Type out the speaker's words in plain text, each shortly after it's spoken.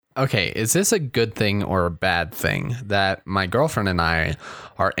Okay, is this a good thing or a bad thing that my girlfriend and I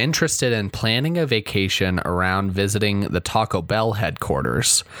are interested in planning a vacation around visiting the Taco Bell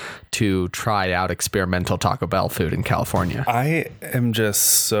headquarters to try out experimental Taco Bell food in California? I am just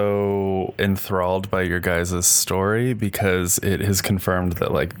so enthralled by your guys' story because it has confirmed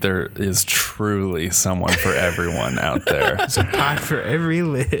that like there is truly someone for everyone out there. There's a pot for every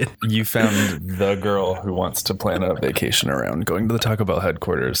lid. You found the girl who wants to plan a vacation around going to the Taco Bell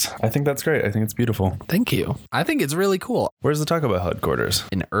headquarters. I think that's great. I think it's beautiful. Thank you. I think it's really cool. Where's the Taco Bell headquarters?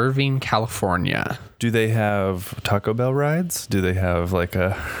 In Irvine, California. Do they have Taco Bell rides? Do they have like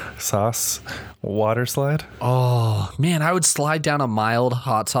a sauce water slide? Oh, man, I would slide down a mild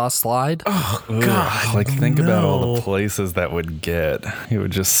hot sauce slide. Oh, God. Like, think about all the places that would get. It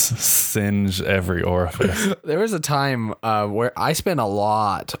would just singe every orifice. There was a time where I spent a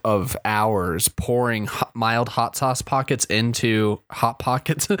lot of hours pouring mild hot sauce packets into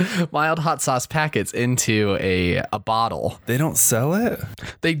mild hot sauce packets into a bottle. They don't sell it?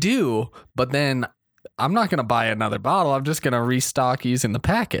 They do, but then I'm not going to buy another bottle. I'm just going to restock using the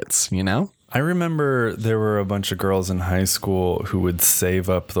packets, you know? I remember there were a bunch of girls in high school who would save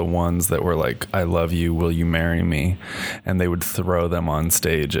up the ones that were like, I love you, will you marry me? And they would throw them on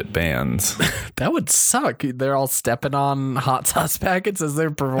stage at bands. That would suck. They're all stepping on hot sauce packets as they're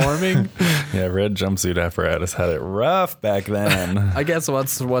performing. Yeah, Red Jumpsuit Apparatus had it rough back then. I guess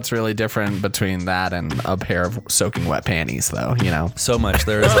what's really different between that and a pair of soaking wet panties, though, you know? So much.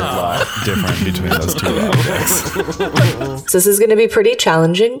 There is a lot different between those two objects. So this is going to be pretty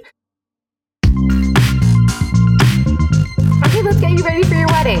challenging. Okay, let's get you ready for your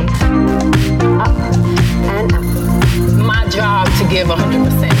wedding. Up and up. My job to give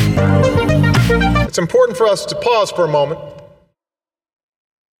 100%. It's important for us to pause for a moment.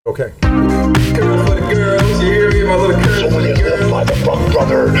 Okay. Girls for the girls, you hear me, my little girls.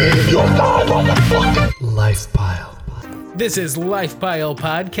 Brother, you're not motherfucker. Life Pile. This is Life Pile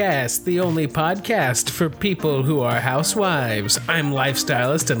Podcast, the only podcast for people who are housewives. I'm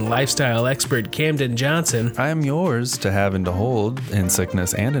lifestylist and lifestyle expert Camden Johnson. I am yours to have and to hold in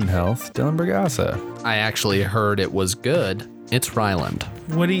sickness and in health, Dylan Bergassa. I actually heard it was good. It's Ryland.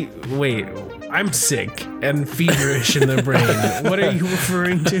 Wait, I'm sick and feverish in the brain. What are you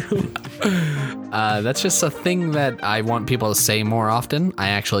referring to? That's just a thing that I want people to say more often. I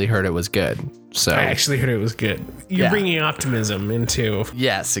actually heard it was good. So I actually heard it was good. You're bringing optimism into...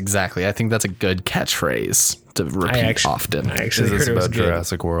 Yes, exactly. I think that's a good catchphrase to repeat often. I actually Is this heard it was about good.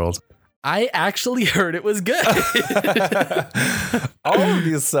 Jurassic World? I actually heard it was good. All of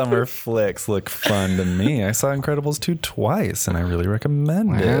these summer flicks look fun to me. I saw Incredibles 2 twice, and I really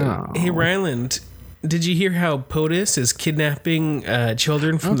recommend it. Hey, Ryland, did you hear how POTUS is kidnapping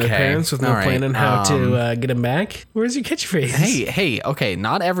children from their parents with no plan on how to get them back? Where's your catchphrase? Hey, okay,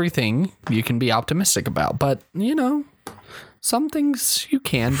 not everything you can be optimistic about, but, you know, some things you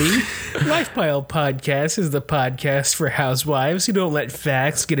can be. Life Pile Podcast is the podcast for housewives who don't let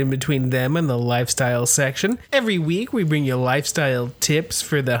facts get in between them and the lifestyle section. Every week, we bring you lifestyle tips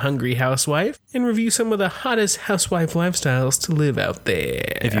for the hungry housewife and review some of the hottest housewife lifestyles to live out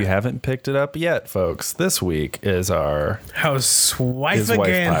there. If you haven't picked it up yet, folks, this week is our Housewife Wife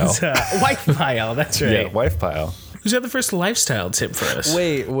Pile. Wife Pile, that's right. Yeah, Wife Pile. Who's got the first lifestyle tip for us?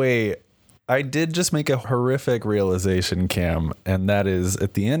 Wait. I did just make a horrific realization, Cam, and that is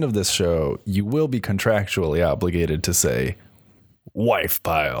at the end of this show, you will be contractually obligated to say, Wife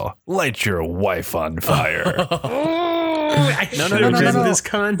Pile, light your wife on fire. I should have done this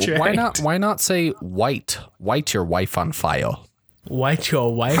contract. Why not say white your wife on file? White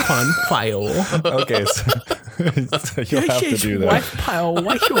your wife on file. Okay, so you'll have to do that. Wife pile,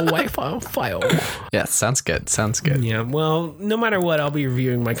 white your wife on file. Yeah, sounds good. Yeah, well, no matter what, I'll be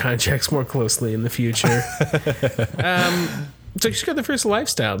reviewing my contracts more closely in the future. So you got the first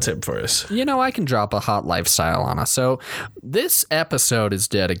lifestyle tip for us. You know, I can drop a hot lifestyle on us. So this episode is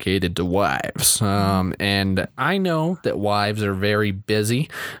dedicated to wives. And I know that wives are very busy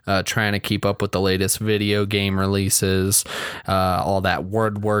trying to keep up with the latest video game releases, all that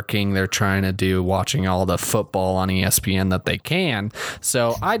word working they're trying to do, watching all the football on ESPN that they can.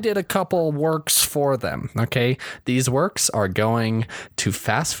 So I did a couple works for them, okay? These works are going to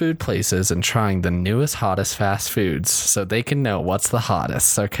fast food places and trying the newest, hottest fast foods so they can know what's the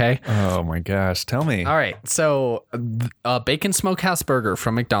hottest, okay? Oh my gosh, tell me. All right, so bacon smokehouse burger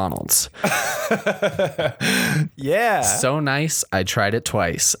from McDonald's. Yeah. So nice. I tried it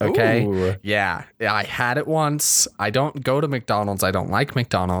twice, okay? Ooh. Yeah, I had it once. I don't go to McDonald's. I don't like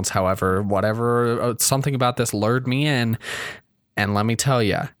McDonald's. However, something about this lured me in. And let me tell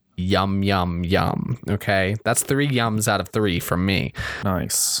you, Yum, yum, yum. Okay. That's 3 yums out of 3 from me.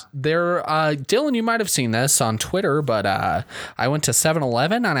 Nice. Dylan, you might have seen this on Twitter, but I went to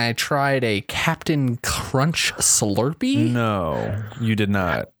 7-Eleven and I tried a Captain Crunch Slurpee. No, you did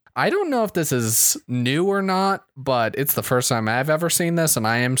not. I don't know if this is new or not, but it's the first time I've ever seen this, and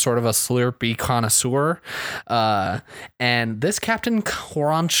I am sort of a Slurpee connoisseur. And this Captain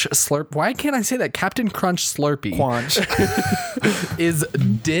Crunch Slurp, why can't I say that? Captain Crunch Slurpee is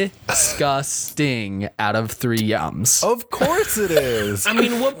disgusting out of 3 yums. Of course it is. I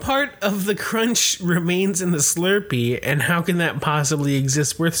mean, what part of the crunch remains in the Slurpee, and how can that possibly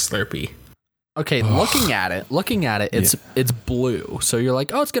exist with Slurpee? Okay, looking at it, it's blue. So you're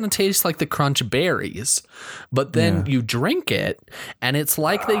like, oh, it's going to taste like the Crunch Berries. But then you drink it, and it's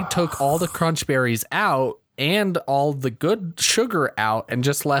like they took all the Crunch Berries out and all the good sugar out and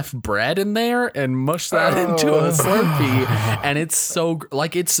just left bread in there and mushed that into a Slurpee. And it's so,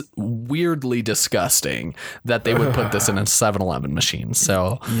 like, it's weirdly disgusting that they would put this in a 7-Eleven machine.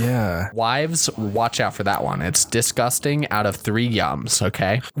 So, wives, watch out for that one. It's disgusting out of 3 yums,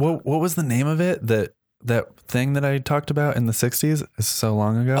 okay? What was the name of it? That thing that I talked about in the 60s is so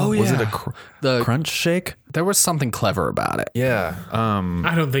long ago. Oh, yeah. Was it the Crunch Shake? There was something clever about it. Yeah.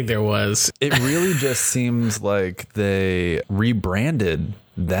 I don't think there was. It really just seems like they rebranded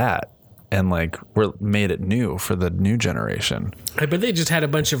that and like made it new for the new generation. I bet they just had a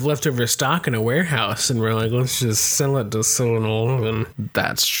bunch of leftover stock in a warehouse and were like, let's just sell it to 7-Eleven.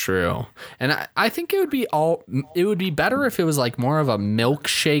 That's true. And I think it would be better if it was like more of a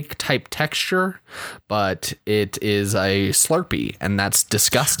milkshake type texture, but it is a Slurpee, and that's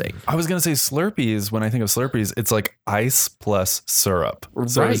disgusting. I was going to say Slurpees. When I think of Slurpees, it's like ice plus syrup.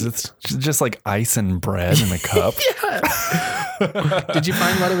 So it's just like ice and bread in a cup. Did you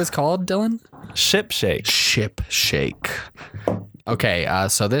find what it was called, Dylan? Ship Shake. Ship Shake. Okay,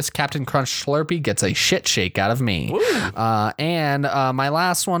 so this Captain Crunch Slurpee gets a shit shake out of me. And my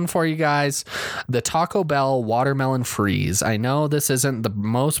last one for you guys, the Taco Bell Watermelon Freeze. I know this isn't the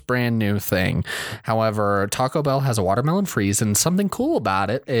most brand new thing. However, Taco Bell has a watermelon freeze, and something cool about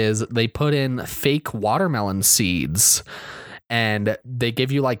it is they put in fake watermelon seeds. And they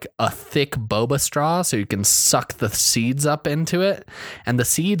give you like a thick boba straw so you can suck the seeds up into it. And the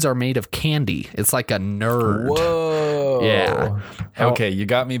seeds are made of candy. It's like a nerd. Whoa. Yeah. Okay, you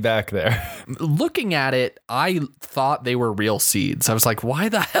got me back there. Looking at it, I thought they were real seeds. I was like, why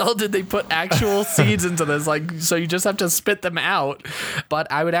the hell did they put actual seeds into this? Like, so you just have to spit them out. But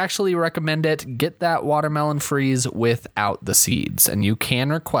I would actually recommend it. Get that watermelon freeze without the seeds. And you can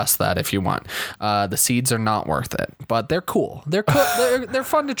request that if you want. The seeds are not worth it, but they're cool. They're cool. They're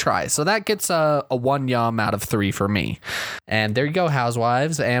fun to try. So that gets a 1 yum out of 3 for me. And there you go,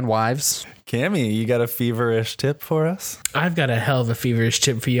 housewives and wives. Cammy, you got a feverish tip for us? I've got a hell of a feverish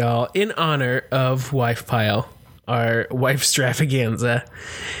tip for y'all in honor of Wife Pile, our wife stravaganza,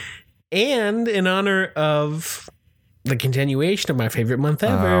 and in honor of the continuation of my favorite month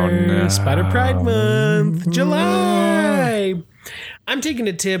ever, Spider Pride Month, July. I'm taking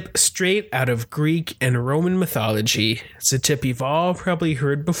a tip straight out of Greek and Roman mythology. It's a tip you've all probably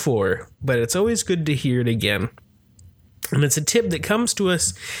heard before, but it's always good to hear it again. And it's a tip that comes to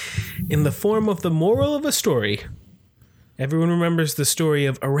us in the form of the moral of a story. Everyone remembers the story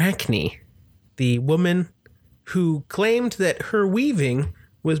of Arachne, the woman who claimed that her weaving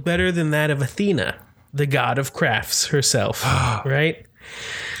was better than that of Athena, the god of crafts herself, right?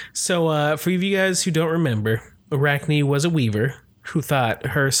 So for you guys who don't remember, Arachne was a weaver who thought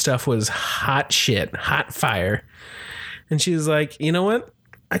her stuff was hot shit, hot fire. And she was like, you know what?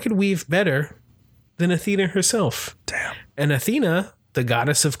 I could weave better than Athena herself. Damn. And Athena, the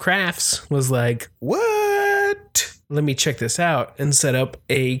goddess of crafts, was like, what? Let me check this out, and set up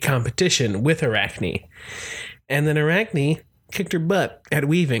a competition with Arachne. And then Arachne kicked her butt at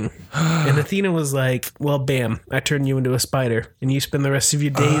weaving. And Athena was like, well, bam, I turn you into a spider, and you spend the rest of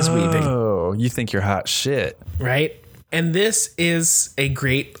your days weaving. Oh, you think you're hot shit. Right? And this is a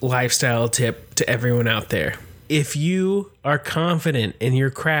great lifestyle tip to everyone out there. If you are confident in your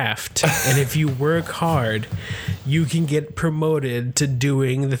craft and if you work hard, you can get promoted to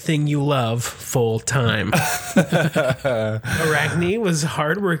doing the thing you love full time. Arachne was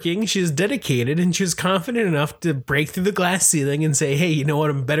hardworking, she was dedicated, and she was confident enough to break through the glass ceiling and say, hey, you know what?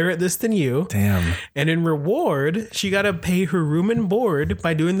 I'm better at this than you. Damn. And in reward, she got to pay her room and board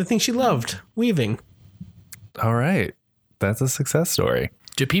by doing the thing she loved, weaving. All right. That's a success story.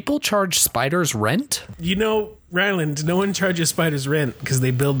 Do people charge spiders rent? You know, Ryland, no one charges spiders rent because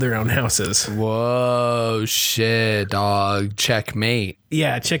they build their own houses. Whoa, shit, dog. Checkmate.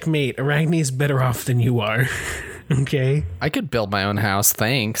 Yeah, checkmate. Arachne's better off than you are. Okay. I could build my own house.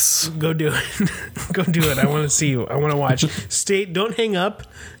 Thanks. Go do it. Go do it. I want to see you. I want to watch. Don't hang up.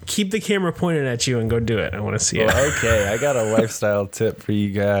 Keep the camera pointed at you and go do it. I want to see it. Well, okay, I got a lifestyle tip for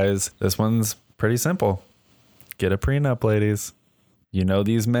you guys. This one's pretty simple. Get a prenup, ladies. You know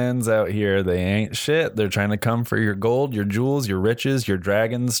these men's out here, they ain't shit. They're trying to come for your gold, your jewels, your riches, your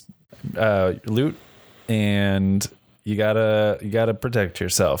dragons, loot, and you gotta protect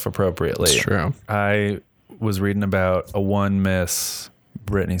yourself appropriately. It's true. I was reading about a one Miss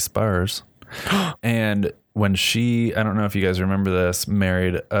Britney Spears, and when she, I don't know if you guys remember this,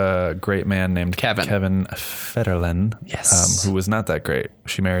 married a great man named Kevin Federline. Yes. Who was not that great.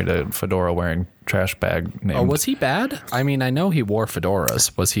 She married a fedora wearing trash bag named. Oh, was he bad? I mean, I know he wore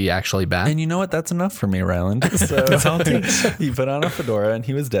fedoras. Was he actually bad? And you know what? That's enough for me, Ryland. So he put on a fedora and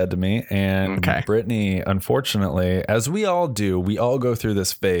he was dead to me. And Britney, unfortunately, as we all do, we all go through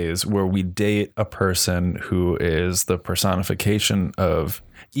this phase where we date a person who is the personification of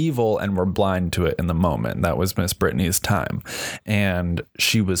evil and we're blind to it in the moment. That was Miss Britney's time. And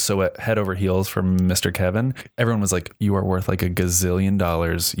she was so head over heels for Mr. Kevin. Everyone was like, you are worth like $1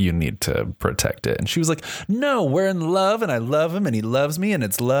 gazillion. You need to protect it. And she was like, no, we're in love and I love him and he loves me and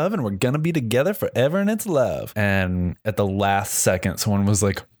it's love and we're going to be together forever and it's love. And at the last second, someone was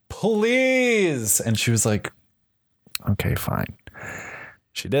like, please. And she was like, okay, fine.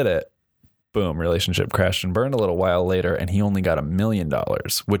 She did it. Boom, relationship crashed and burned a little while later, and he only got $1 million,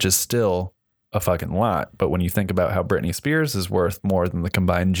 which is still a fucking lot. But when you think about how Britney Spears is worth more than the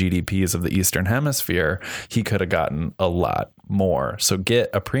combined GDPs of the Eastern Hemisphere, he could have gotten a lot more. So get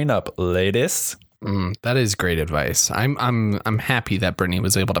a prenup, ladies. That is great advice. I'm happy that Britney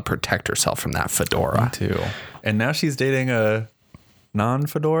was able to protect herself from that fedora. Me too. And now she's dating a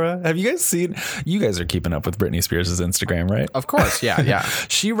non-fedora. Have you guys seen? You guys are keeping up with Britney Spears' Instagram, right? Of course, yeah.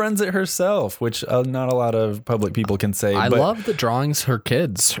 She runs it herself, which not a lot of public people can say. I love the drawings her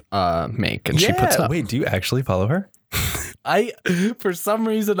kids make, and she puts up. Wait, do you actually follow her? For some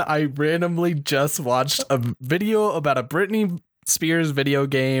reason, I randomly just watched a video about a Britney Spears video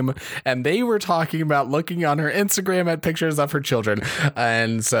game, and they were talking about looking on her Instagram at pictures of her children,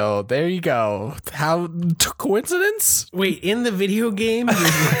 and so there you go. How coincidence? Wait, in the video game you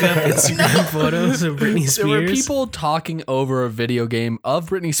look up Instagram photos of Britney Spears? There were people talking over a video game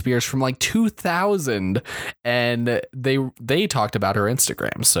of Britney Spears from like 2000, and they talked about her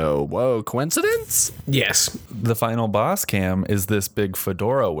Instagram. So whoa, coincidence? Yes. The final boss cam is this big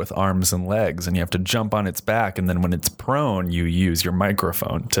fedora with arms and legs, and you have to jump on its back, and then when it's prone, you use your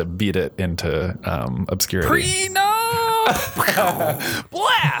microphone to beat it into obscurity. Prenup!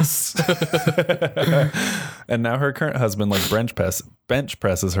 Blast! And now her current husband like bench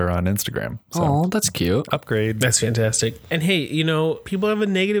presses her on Instagram. So oh, that's cute. Upgrade. That's fantastic. And hey, people have a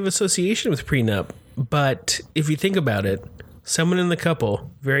negative association with prenup, but if you think about it, someone in the couple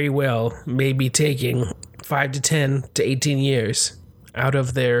very well may be taking 5 to 10 to 18 years out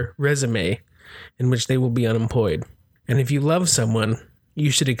of their resume in which they will be unemployed. And if you love someone,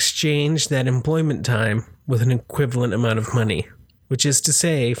 you should exchange that employment time with an equivalent amount of money, which is to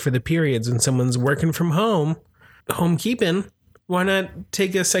say, for the periods when someone's working from home, homekeeping, why not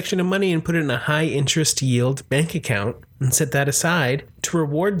take a section of money and put it in a high interest yield bank account and set that aside to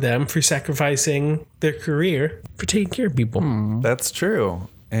reward them for sacrificing their career for taking care of people? That's true.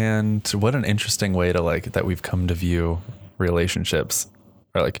 And what an interesting way to that we've come to view relationships.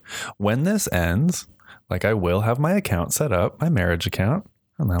 Or when this ends, I will have my account set up, my marriage account,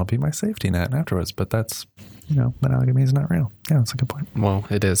 and that'll be my safety net afterwards. But that's, monogamy is not real. Yeah, that's a good point. Well,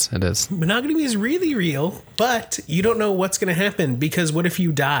 it is. Monogamy is really real, but you don't know what's going to happen, because what if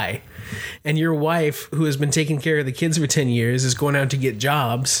you die and your wife, who has been taking care of the kids for 10 years, is going out to get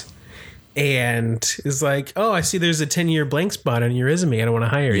jobs and is like, oh, I see there's a 10-year blank spot on your resume. I don't want to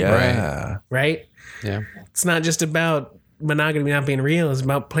hire you. Yeah. Right? Yeah. It's not just about monogamy not being real. It's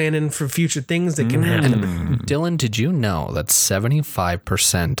about planning for future things that can happen. Dylan, did you know that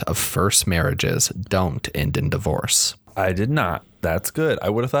 75% of first marriages don't end in divorce? I did not. That's good. I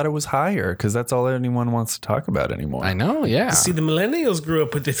would have thought it was higher, because that's all anyone wants to talk about anymore. I know, yeah. See, the millennials grew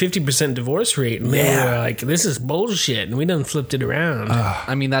up with the 50% divorce rate, and they were like, this is bullshit, and we done flipped it around.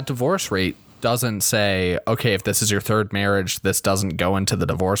 I mean, that divorce rate doesn't say, okay, if this is your third marriage, this doesn't go into the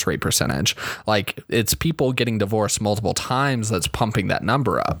divorce rate percentage. It's people getting divorced multiple times that's pumping that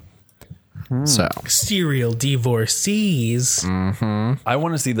number up. So serial divorcees. I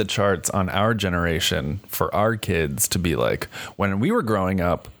want to see the charts on our generation for our kids to be like, when we were growing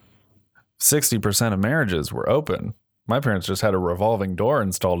up, 60% of marriages were open. My parents just had a revolving door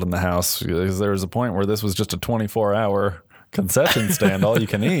installed in the house because there was a point where this was just a 24-hour concession stand, all you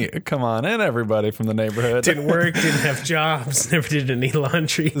can eat. Come on in, everybody from the neighborhood. Didn't work, didn't have jobs, never did any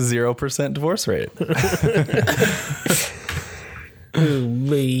laundry. 0% divorce rate.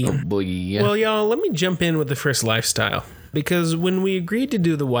 Well, y'all, let me jump in with the first lifestyle. Because when we agreed to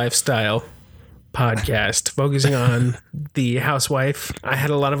do the Wifestyle podcast, focusing on the housewife, I had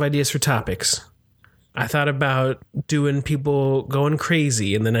a lot of ideas for topics. I thought about doing people going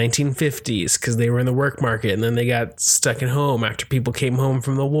crazy in the 1950s because they were in the work market and then they got stuck at home after people came home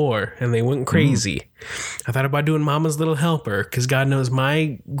from the war and they went crazy. I thought about doing Mama's Little Helper because God knows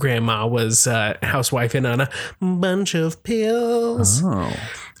my grandma was housewifing on a bunch of pills. Oh.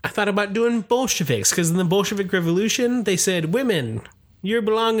 I thought about doing Bolsheviks because in the Bolshevik Revolution, they said, women, you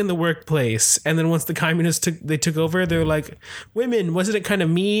belong in the workplace. And then once the communists took over, they were like, women, wasn't it kind of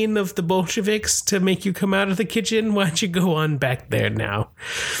mean of the Bolsheviks to make you come out of the kitchen? Why don't you go on back there now?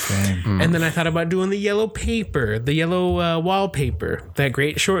 And then I thought about doing the Yellow Paper, the Yellow Wallpaper, that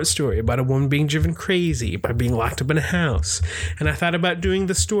great short story about a woman being driven crazy by being locked up in a house. And I thought about doing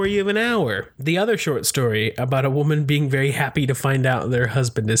The Story of an Hour, the other short story about a woman being very happy to find out their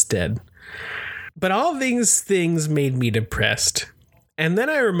husband is dead. But all these things made me depressed. And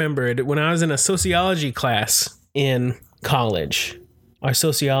then I remembered when I was in a sociology class in college, our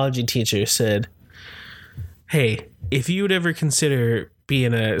sociology teacher said, hey, if you would ever consider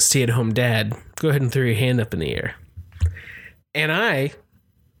being a stay-at-home dad, go ahead and throw your hand up in the air. And I'm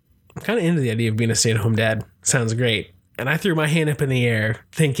kind of into the idea of being a stay-at-home dad. Sounds great. And I threw my hand up in the air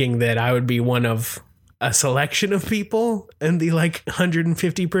thinking that I would be one of a selection of people in the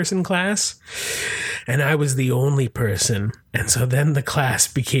 150 person class. And I was the only person. And so then the class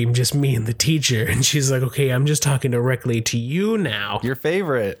became just me and the teacher. And she's like, okay, I'm just talking directly to you now. Your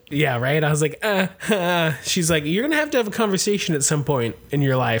favorite. Yeah, right? I was like, She's like, you're going to have a conversation at some point in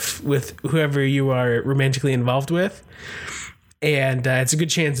your life with whoever you are romantically involved with. And it's a good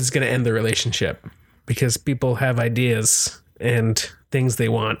chance it's going to end the relationship because people have ideas and things they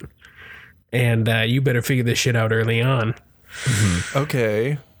want. And you better figure this shit out early on. Mm-hmm.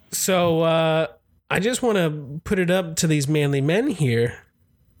 Okay. So I just want to put it up to these manly men here.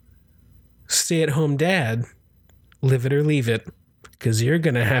 Stay-at-home dad, live it or leave it, because you're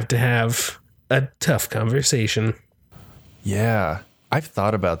going to have a tough conversation. Yeah, I've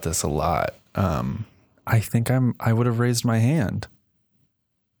thought about this a lot. I think I would have raised my hand.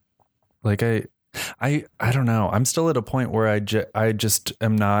 I don't know. I'm still at a point where I just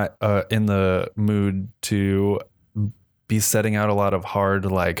am not in the mood to be setting out a lot of hard,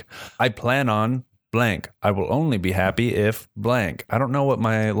 I plan on blank. I will only be happy if blank. I don't know what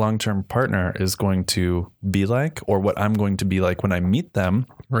my long-term partner is going to be like or what I'm going to be like when I meet them.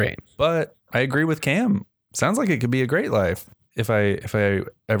 Right. But I agree with Cam. Sounds like it could be a great life. If I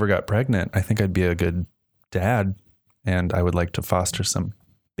ever got pregnant, I think I'd be a good dad and I would like to foster some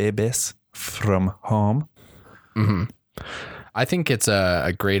babies from home. Mm-hmm. I think it's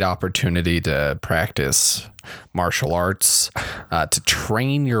a great opportunity to practice martial arts, to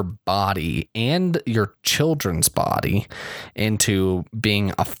train your body and your children's body into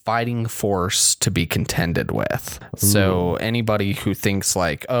being a fighting force to be contended with. Ooh. So anybody who thinks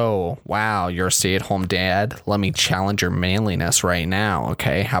oh, wow, you're a stay-at-home dad, let me challenge your manliness right now.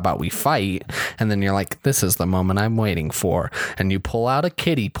 Okay, how about we fight? And then you're like, this is the moment I'm waiting for. And you pull out a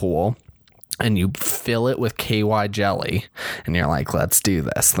kiddie pool and you fill it with KY jelly and you're like, let's do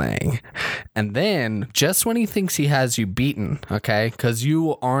this thing. And then just when he thinks he has you beaten, okay, because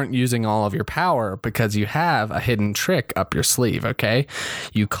you aren't using all of your power because you have a hidden trick up your sleeve, okay,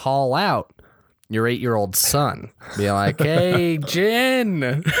 you call out your 8-year-old son. Be like, hey,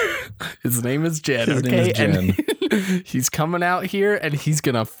 Jen. His name is Jen. His name is Jen. And he's coming out here and he's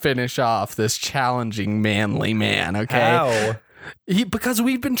going to finish off this challenging manly man, okay? How? Because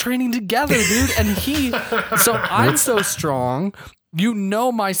we've been training together, dude. And so I'm so strong.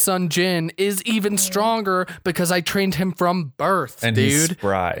 My son Jin is even stronger because I trained him from birth, and dude. He's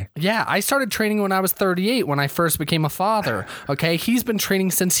spry. Yeah, I started training when I was 38 when I first became a father. Okay, he's been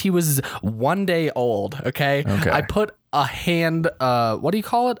training since he was 1 day old. Okay, I put a hand. What do you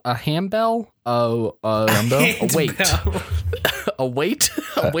call it? A handbell? A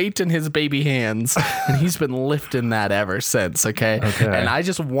weight in his baby hands, and he's been lifting that ever since. Okay. And I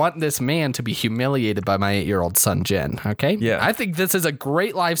just want this man to be humiliated by my 8-year-old son Jin. Okay, yeah, I think this is a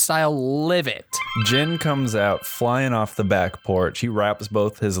great lifestyle. Live it. Jin comes out flying off the back porch. He wraps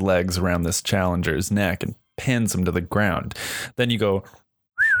both his legs around this challenger's neck and pins him to the ground. Then you go,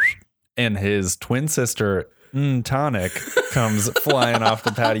 and his twin sister Tonic comes flying off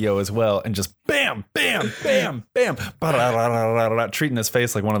the patio as well, and just bam, bam, bam, bam, treating his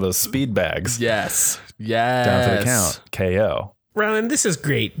face like one of those speed bags. Yes. Down for the count. KO. Rylan, this is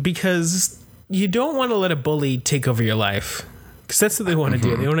great because you don't want to let a bully take over your life. Because that's what they want to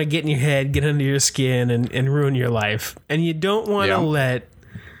do. They want to get in your head, get under your skin, and ruin your life. And you don't want to let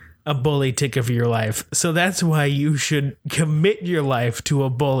a bully take over your life. So that's why you should commit your life to a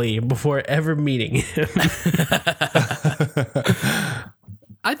bully before ever meeting him.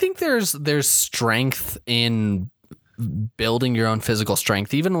 I think there's strength in building your own physical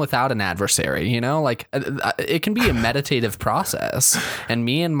strength, even without an adversary, you know, like it can be a meditative process. And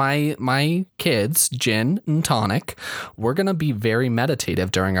me and my kids, Jin and Tonic, we're going to be very meditative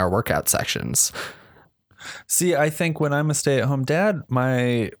during our workout sections. See, I think when I'm a stay-at-home dad,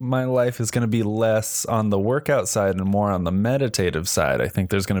 my life is going to be less on the workout side and more on the meditative side. I think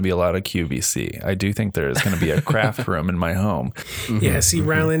there's going to be a lot of QVC. I do think there is going to be a craft room in my home. Yeah, see,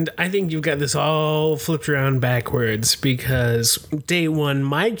 Ryland, I think you've got this all flipped around backwards because day one,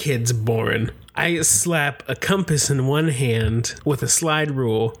 my kid's born. I slap a compass in one hand with a slide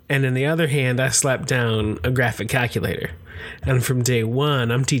rule, and in the other hand, I slap down a graphic calculator. And from day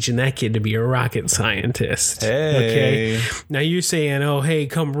one, I'm teaching that kid to be a rocket scientist. Hey. Okay. Now you're saying, oh, hey,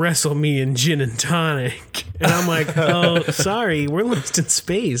 come wrestle me in Gin and Tonic. And I'm like, oh, sorry, we're lost in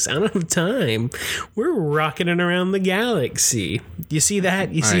space. I don't have time. We're rocketing around the galaxy. You see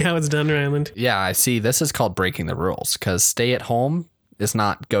that? You see how it's done, Ryland? Yeah, I see. This is called breaking the rules because stay at home is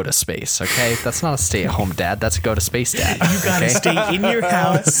not go to space, okay? That's not a stay-at-home dad. That's a go-to-space dad. You gotta stay in your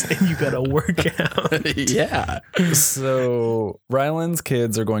house and you gotta work out. Yeah. So Ryland's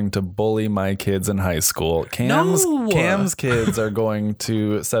kids are going to bully my kids in high school. Cam's kids are going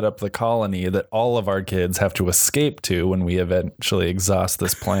to set up the colony that all of our kids have to escape to when we eventually exhaust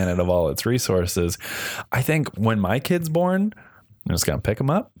this planet of all its resources. I think when my kid's born, I'm just going to pick him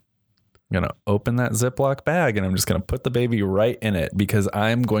up. I'm going to open that Ziploc bag and I'm just going to put the baby right in it because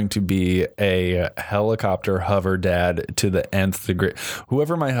I'm going to be a helicopter hover dad to the nth degree.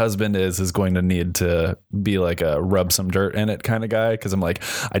 Whoever my husband is going to need to be like a rub some dirt in it kind of guy because I'm like,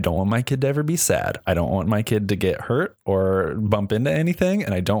 I don't want my kid to ever be sad. I don't want my kid to get hurt or bump into anything.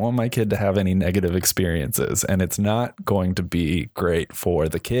 And I don't want my kid to have any negative experiences. And it's not going to be great for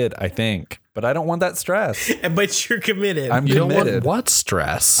the kid, I think. But I don't want that stress. But you're committed. I'm You committed. don't want what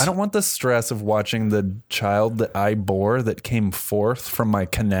stress? I don't want the stress of watching the child that I bore that came forth from my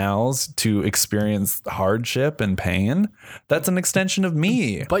canals to experience hardship and pain. That's an extension of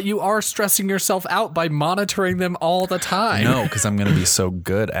me. But you are stressing yourself out by monitoring them all the time. No, because I'm going to be so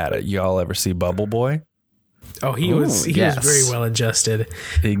good at it. Y'all ever see Bubble Boy? Oh, he was very well adjusted.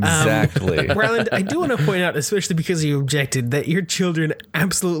 Exactly. Ryland, I do want to point out, especially because you objected, that your children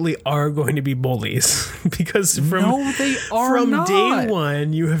absolutely are going to be bullies. Because from day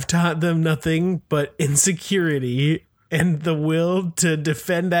one, you have taught them nothing but insecurity and the will to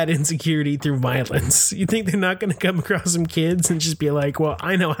defend that insecurity through violence. You think they're not going to come across some kids and just be like, well,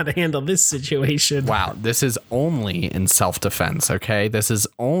 I know how to handle this situation. Wow, this is only in self-defense, okay? This is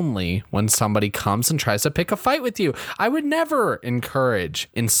only when somebody comes and tries to pick a fight with you. I would never encourage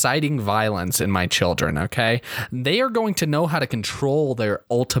inciting violence in my children, okay? They are going to know how to control their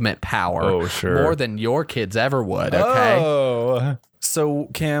ultimate power more than your kids ever would, okay? Oh. So,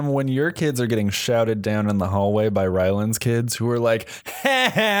 Cam, when your kids are getting shouted down in the hallway by Ryland's kids who are like,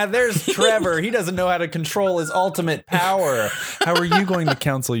 ha, there's Trevor. He doesn't know how to control his ultimate power. How are you going to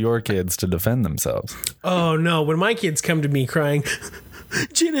counsel your kids to defend themselves? Oh, no. When my kids come to me crying,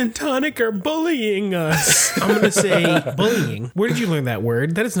 Gin and Tonic are bullying us, I'm going to say, bullying? Where did you learn that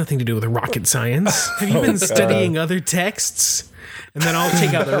word? That has nothing to do with rocket science. Have you been studying other texts? And then I'll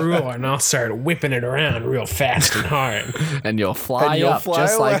take out the ruler and I'll start whipping it around real fast and hard. And you'll fly up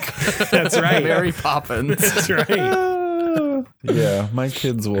just away. like That's right. Mary Poppins. That's right. Yeah, my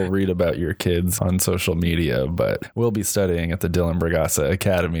kids will read about your kids on social media, but we'll be studying at the Dylan Bragassa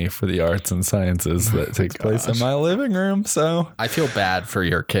Academy for the Arts and Sciences that takes place in my living room. So I feel bad for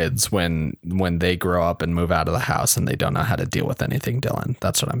your kids when they grow up and move out of the house and they don't know how to deal with anything, Dylan.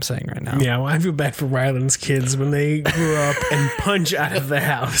 That's what I'm saying right now. Yeah, well, I feel bad for Ryland's kids when they grew up and punch out of the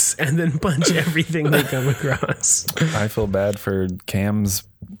house and then punch everything they come across. I feel bad for Cam's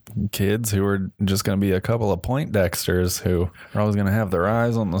kids who are just going to be a couple of Poindexters who are always going to have their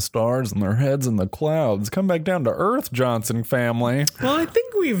eyes on the stars and their heads in the clouds. Come back down to Earth, Johnson family. Well, I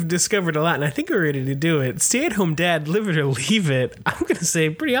think we've discovered a lot, and I think we're ready to do it. Stay-at-home dad, live it or leave it. I'm going to say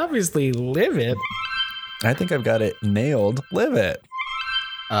pretty obviously live it. I think I've got it nailed. Live it.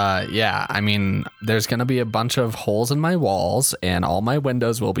 Yeah, I mean, there's going to be a bunch of holes in my walls and all my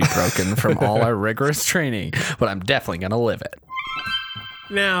windows will be broken from all our rigorous training, but I'm definitely going to live it.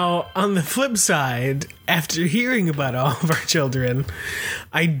 Now, on the flip side, after hearing about all of our children,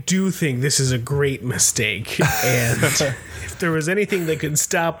 I do think this is a great mistake. And if there was anything that could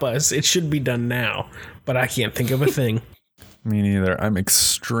stop us, it should be done now. But I can't think of a thing. Me neither. I'm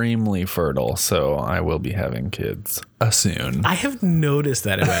extremely fertile, so I will be having kids soon. I have noticed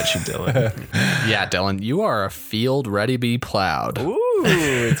that about you, Dylan. Yeah, Dylan, you are a field ready to be plowed. Ooh.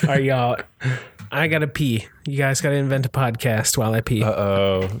 All right, y'all. I gotta pee. You guys gotta invent a podcast while I pee.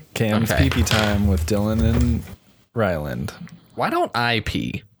 Uh-oh. Cam's pee-pee time with Dylan and Ryland. Why don't I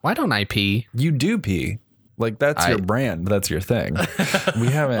pee? You do pee. Like, that's your brand. That's your thing. We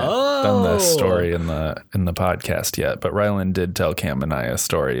haven't done this story in the podcast yet, but Ryland did tell Cam and I a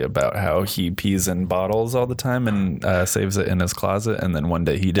story about how he pees in bottles all the time and saves it in his closet. And then one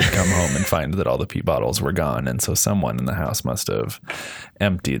day he did come home and find that all the pee bottles were gone. And so someone in the house must have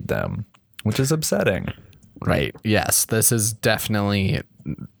emptied them, which is upsetting. Right. Yes, this is definitely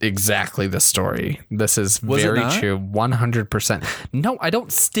exactly the story. This is very true. 100%. No, I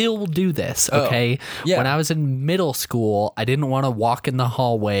don't still do this. Okay. Yeah. When I was in middle school, I didn't want to walk in the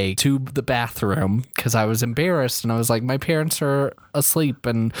hallway to the bathroom because I was embarrassed. And I was like, my parents are asleep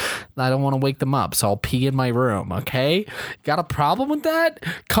and I don't want to wake them up. So I'll pee in my room. Okay. Got a problem with that?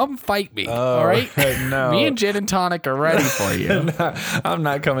 Come fight me. All right. No. Me and gin and tonic are ready for you. I'm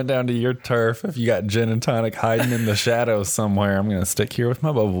not coming down to your turf. If you got gin and tonic hiding in the shadows somewhere, I'm going to stick here with my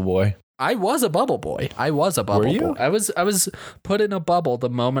bubble boy. I was a bubble boy. Were you? Boy. I was put in a bubble the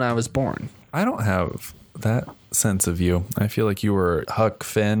moment I was born. I don't have that sense of you. I feel like you were Huck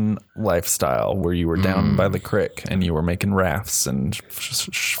Finn lifestyle, where you were down by the creek and you were making rafts and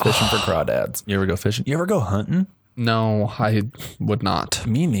fishing for crawdads. You ever go fishing? You ever go hunting? No, I would not.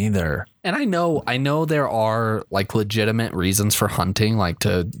 Me neither. And I know there are like legitimate reasons for hunting, like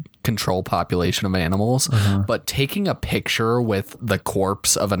to control population of animals, but taking a picture with the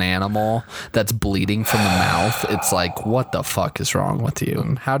corpse of an animal that's bleeding from the mouth, it's like, what the fuck is wrong with you?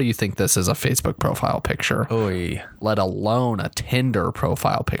 And how do you think this is a Facebook profile picture? Oy. Let alone a Tinder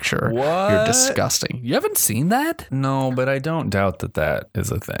profile picture. What? You're disgusting. You haven't seen that? No, but I don't doubt that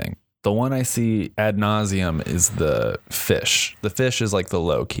is a thing. The one I see ad nauseum is the fish. The fish is like the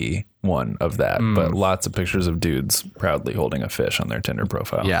low key one of that, but lots of pictures of dudes proudly holding a fish on their Tinder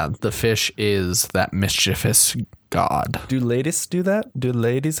profile. Yeah, the fish is that mischievous god. Do ladies do that? Do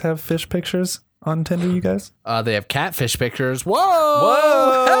ladies have fish pictures on Tinder, you guys? They have catfish pictures.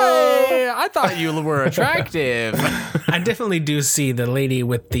 Whoa! Hey! I thought you were attractive. I definitely do see the lady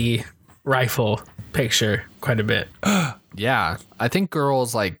with the rifle picture quite a bit. Yeah, I think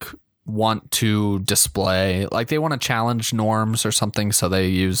girls like want to display, like they want to challenge norms or something, so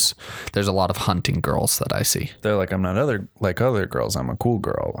there's a lot of hunting girls that I see. They're like, I'm not like other girls, I'm a cool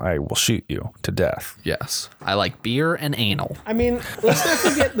girl, I will shoot you to death. Yes, I like beer and anal. I mean, let's not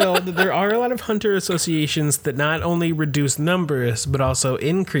forget though that there are a lot of hunter associations that not only reduce numbers but also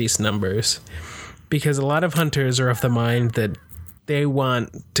increase numbers, because a lot of hunters are of the mind that they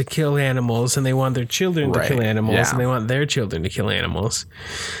want to kill animals and they want their children to kill animals and they want their children to kill animals.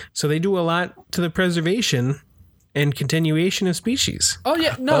 So they do a lot to the preservation and continuation of species. Oh,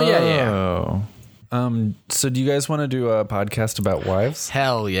 yeah. No, yeah. So do you guys want to do a podcast about wives?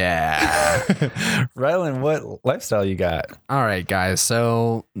 Hell yeah. Rylan, what lifestyle you got? All right, guys.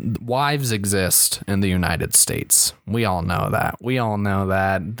 So wives exist in the United States. We all know that.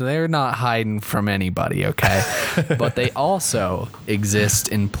 They're not hiding from anybody, okay? But they also exist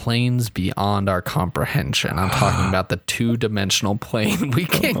in planes beyond our comprehension. I'm talking about the two-dimensional plane. We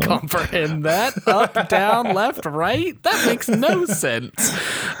can't comprehend that. Up, down, left, right. That makes no sense.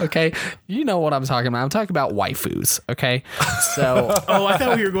 Okay? You know what I'm talking about. I'm talking about waifus, okay? So, I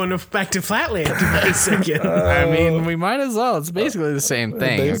thought we were going back to Flatland for a second. I mean, we might as well. It's basically the same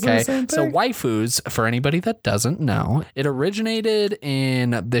thing, okay? So waifus, for anybody that doesn't know, it originated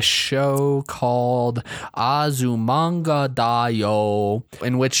in this show called Azumanga Daioh,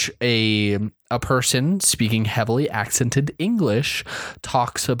 in which a person speaking heavily accented English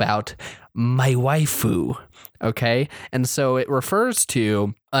talks about my waifu. Okay. And so it refers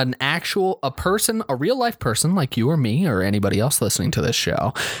to a real life person like you or me or anybody else listening to this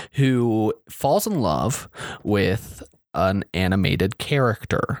show who falls in love with an animated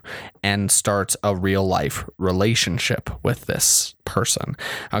character and starts a real life relationship with this person.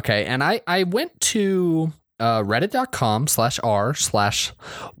 Okay. And I went to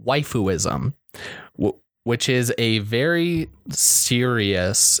reddit.com/r/waifuism, which is a very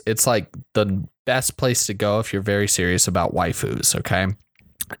serious, it's like the best place to go if you're very serious about waifus, okay?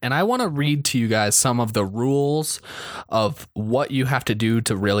 And I want to read to you guys some of the rules of what you have to do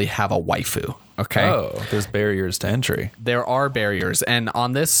to really have a waifu. Okay. Oh, there's barriers to entry. There are barriers. And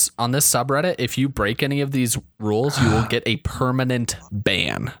on this subreddit, if you break any of these rules, you will get a permanent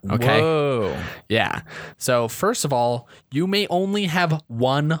ban. Okay. Whoa. Yeah. So first of all, you may only have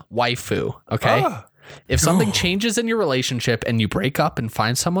one waifu. Okay. If something changes in your relationship and you break up and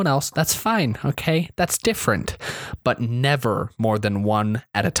find someone else, that's fine, okay? That's different, but never more than one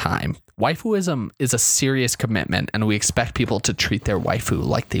at a time. Waifuism is a serious commitment, and we expect people to treat their waifu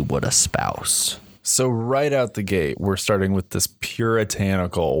like they would a spouse. So right out the gate, we're starting with this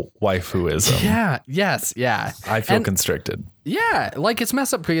puritanical waifuism. Yeah, yes, yeah. I feel constricted. Yeah, like it's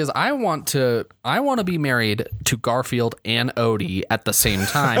messed up because I want to be married to Garfield and Odie at the same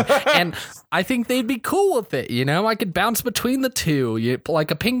time, and I think they'd be cool with it. You know, I could bounce between the two,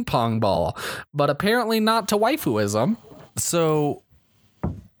 like a ping pong ball, but apparently not to waifuism. So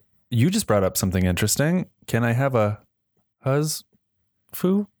you just brought up something interesting. Can I have a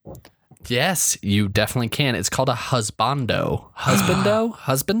husfu? Yes, you definitely can. It's called a husbando.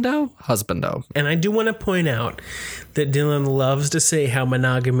 Husbando. And I do want to point out that Dylan loves to say how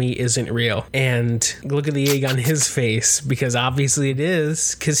monogamy isn't real. And look at the egg on his face, because obviously it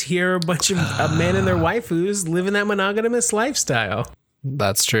is, because here are a bunch of men and their waifus living that monogamous lifestyle.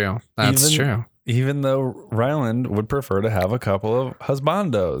 That's true. That's true. Even though Ryland would prefer to have a couple of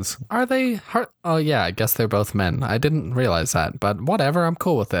husbandos. Are they? Oh, yeah, I guess they're both men. I didn't realize that, but whatever. I'm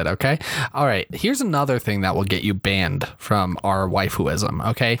cool with it, okay? All right, here's another thing that will get you banned from our waifuism,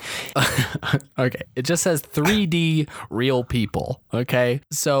 okay? Okay, it just says 3D real people, okay?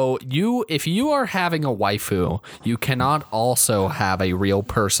 So if you are having a waifu, you cannot also have a real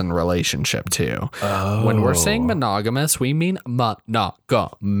person relationship too. Oh. When we're saying monogamous, we mean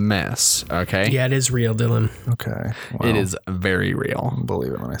monogamous, okay? Yeah, it is real, Dylan. Okay. Well, it is very real. I'll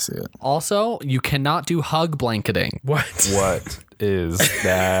believe it when I see it. Also, you cannot do hug blanketing. What is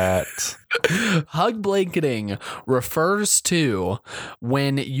that? Hug blanketing refers to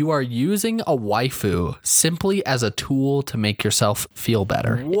when you are using a waifu simply as a tool to make yourself feel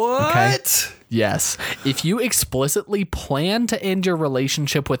better. What? Okay? Yes. If you explicitly plan to end your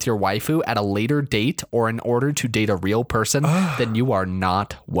relationship with your waifu at a later date or in order to date a real person, then you are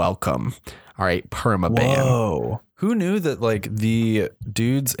not welcome. All right, permaban. Whoa. Who knew that like the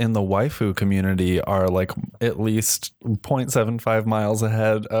dudes in the waifu community are like at least 0.75 miles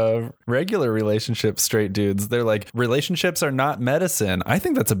ahead of regular relationship straight dudes? They're like, relationships are not medicine. I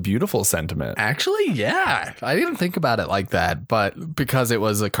think that's a beautiful sentiment. Actually, yeah. I didn't think about it like that, but because it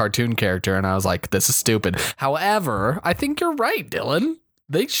was a cartoon character and I was like, this is stupid. However, I think you're right, Dylan.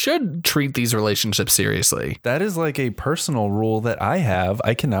 They should treat these relationships seriously. That is like a personal rule that I have.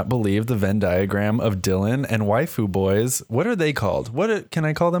 I cannot believe the Venn diagram of Dylan and waifu boys. What are they called? Can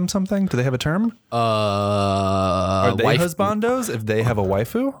I call them something? Do they have a term? Are they husbandos if they have a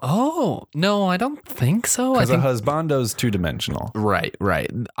waifu? Oh, no, I don't think so. Because a husbando's two-dimensional. Right.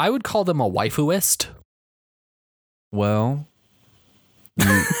 I would call them a waifuist. Well,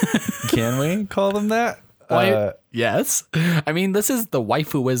 can we call them that? Yes. I mean, this is the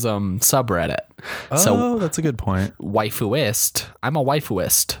waifuism subreddit. Oh, so, that's a good point. Waifuist. I'm a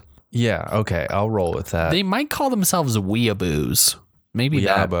waifuist. Yeah, okay. I'll roll with that. They might call themselves weeaboos. Maybe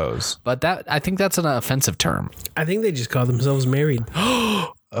weeabos. But I think that's an offensive term. I think they just call themselves married.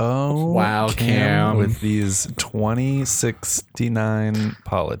 Oh, wow, Cam. With these 2069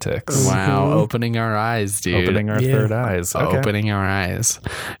 politics. Wow, opening our eyes, dude. Opening our third eyes. Okay. Opening our eyes.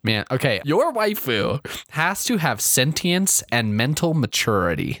 Man, okay. Your waifu has to have sentience and mental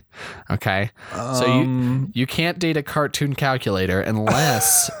maturity. Okay? So you can't date a cartoon calculator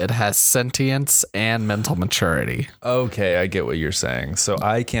unless it has sentience and mental maturity. Okay, I get what you're saying. So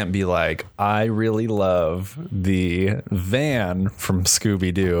I can't be like, I really love the van from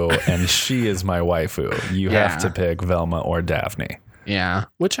Scooby-Doo and she is my waifu. You have to pick Velma or Daphne. Yeah,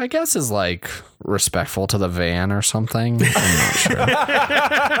 which I guess is like respectful to the van or something. I'm not sure.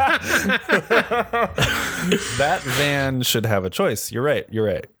 That van should have a choice. You're right.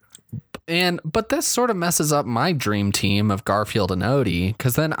 But this sort of messes up my dream team of Garfield and Odie,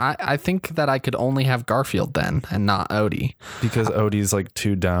 because then I think that I could only have Garfield then and not Odie. Because Odie's like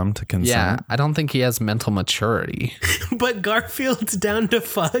too dumb to consent. Yeah, I don't think he has mental maturity. But Garfield's down to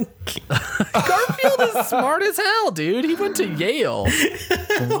funk. Garfield is smart as hell, dude. He went to Yale.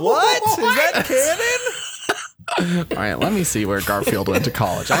 What? Is that canon? All right, let me see where Garfield went to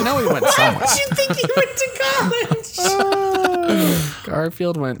college. I know he went somewhere. Why did you think he went to college?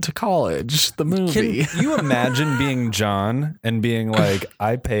 Garfield went to college. The movie. Can you imagine being John and being like,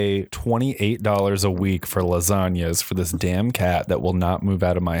 I pay $28 a week for lasagnas for this damn cat that will not move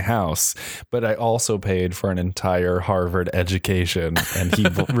out of my house, but I also paid for an entire Harvard education, and he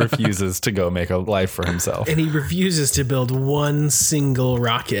refuses to go make a life for himself. And he refuses to build one single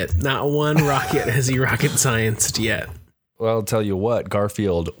rocket. Not one rocket has he rocket scienced yet. Well, I'll tell you what,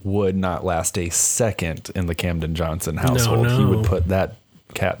 Garfield would not last a second in the Camden Johnson household. No. He would put that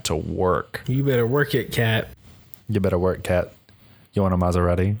cat to work. You better work it, cat. You better work, cat. You want a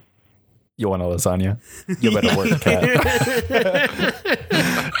Maserati? You want a lasagna? You better work, cat.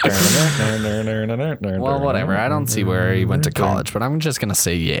 Well, whatever. I don't see where he went to college, but I'm just going to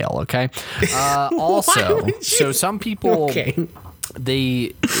say Yale, okay? Also, so some people... Okay.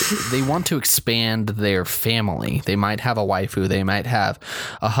 They want to expand their family. They might have a waifu, they might have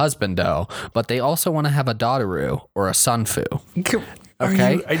a husbando, but they also want to have a daughteru or a sonfu.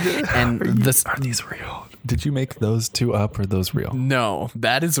 Okay, Are these real? Did you make those two up, or those real? No,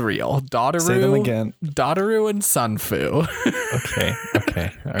 that is real. Daughteru. Say them again. Daughteru and sonfu.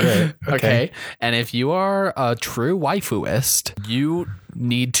 Okay. All right. Okay. And if you are a true waifuist, you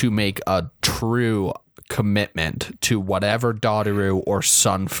need to make a true commitment to whatever daughteru or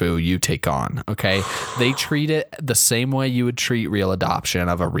sonfu you take on. Okay, they treat it the same way you would treat real adoption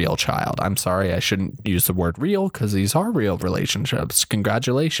of a real child. I'm sorry, I shouldn't use the word real because these are real relationships.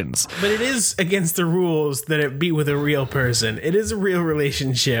 Congratulations. But it is against the rules that it be with a real person. It is a real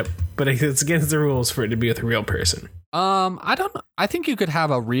relationship, but it's against the rules for it to be with a real person. I don't know. I think you could have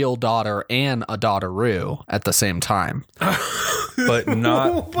a real daughter and a daughteru at the same time. But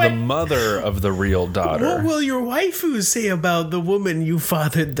not the mother of the real daughter. What will your waifu say about the woman you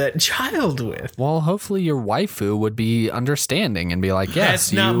fathered that child with? Well, hopefully your waifu would be understanding and be like, yes,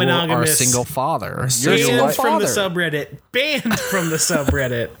 That's not you monogamous. are a single father. You're You're a banned from the father. subreddit. Banned from the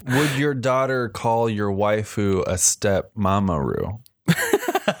subreddit. Would your daughter call your waifu a step mamaru?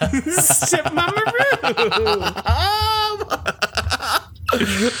 Stepmama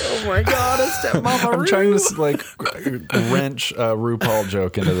Oh my God, a stepmama. I'm trying to like wrench a RuPaul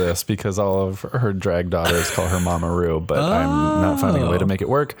joke into this because all of her drag daughters call her Mama Ru, but I'm not finding a way to make it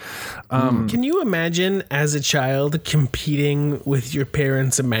work. Can you imagine as a child competing with your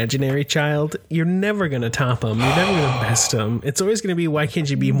parents' imaginary child? You're never going to top them. You're never going to best them. It's always going to be, why can't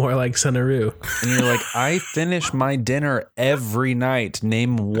you be more like Sonaru? And you're like, I finish my dinner every night.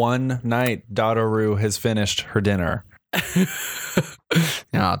 Name one night Daughteru has finished her dinner.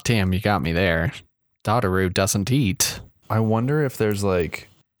 Oh, damn, you got me there. Daughteru doesn't eat. I wonder if there's like,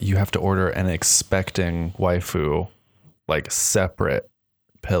 you have to order an expecting waifu, like separate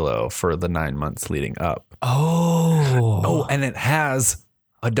pillow for the 9 months leading up. Oh, and it has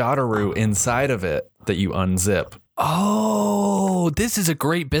a Daughteru inside of it that you unzip. Oh, this is a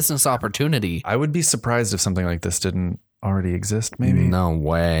great business opportunity. I would be surprised if something like this didn't already exist, maybe. No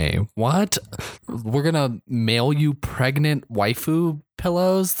way. What? We're gonna mail you pregnant waifu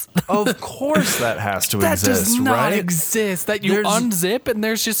pillows? Of course that has to That exist, does not right? exist. That you unzip and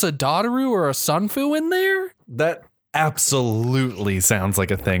there's just a daughteru or a sonfu in there? That absolutely sounds like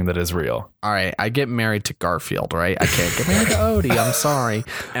a thing that is real. All right, I get married to Garfield, right? I can't get married to Odie, I'm sorry.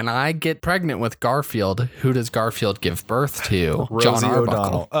 And I get pregnant with Garfield. Who does Garfield give birth to? Rosie John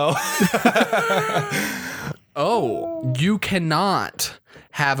Arbuckle. O'Donnell. Oh, you cannot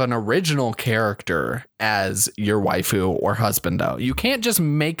have an original character as your waifu or husbando. You can't just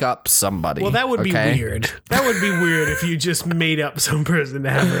make up somebody. Well, that would be weird. That would be weird if you just made up some person to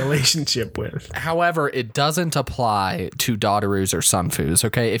have a relationship with. However, it doesn't apply to daughteru's or sonfus,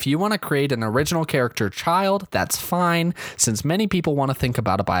 okay? If you want to create an original character child, that's fine, since many people want to think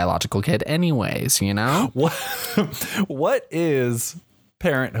about a biological kid anyways, you know? What is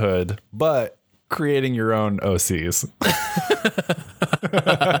parenthood but creating your own OCs?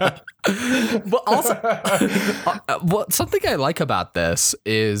 But also, something I like about this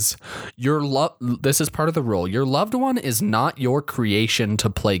is this is part of the rule. Your loved one is not your creation to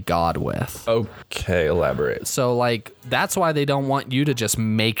play God with. Okay, elaborate. So, like, that's why they don't want you to just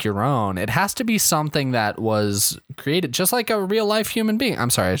make your own. It has to be something that was created just like a real life human being. I'm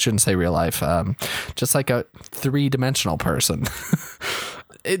sorry, I shouldn't say real life. Just like a 3-dimensional person.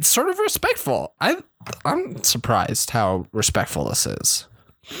 It's sort of respectful. I'm surprised how respectful this is.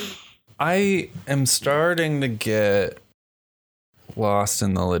 I am starting to get lost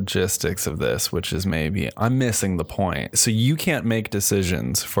in the logistics of this, which is maybe I'm missing the point. So you can't make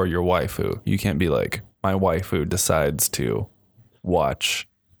decisions for your waifu. You can't be like, my waifu decides to watch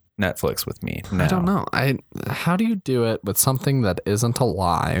Netflix with me now. I don't know. How do you do it with something that isn't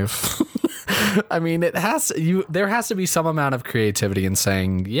alive? I mean, there has to be some amount of creativity in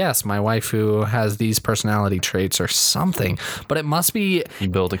saying, yes, my waifu has these personality traits or something, but it must be, You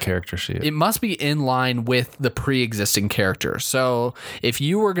build a character sheet. it must be in line with the pre-existing character. So if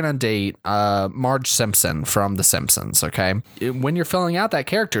you were going to date Marge Simpson from The Simpsons, okay, when you're filling out that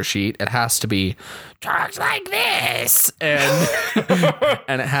character sheet, it has to be talks like this, and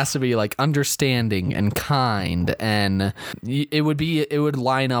and it has to be like understanding and kind, and it would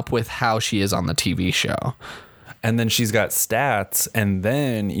line up with how she is on the TV show. And then she's got stats, and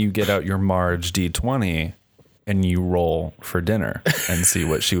then you get out your Marge D20 and you roll for dinner and see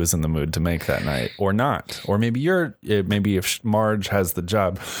what she was in the mood to make that night or not. Or maybe if Marge has the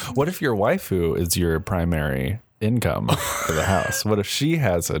job, what if your waifu is your primary income for the house? What if she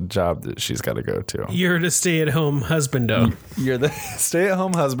has a job that she's got to go to? You're the stay-at-home husbando. You're the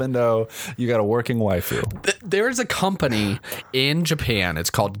stay-at-home husbando. You got a working waifu. There is a company in Japan. It's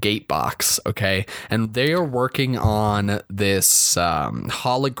called Gatebox, okay? And they are working on this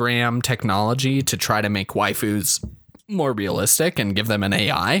hologram technology to try to make waifus more realistic and give them an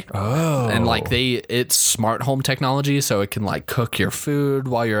AI. Oh. And like it's smart home technology, so it can like cook your food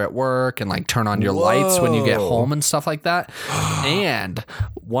while you're at work and like turn on your lights when you get home and stuff like that. And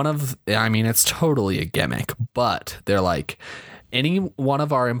it's totally a gimmick, but they're like, any one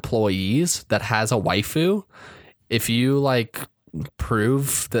of our employees that has a waifu, if you like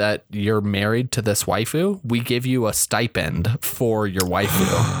prove that you're married to this waifu, we give you a stipend for your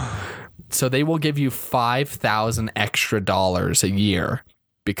waifu. So they will give you $5,000 extra a year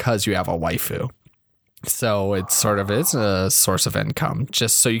because you have a waifu. So it's a source of income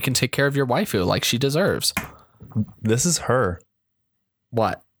just so you can take care of your waifu like she deserves. This is Her.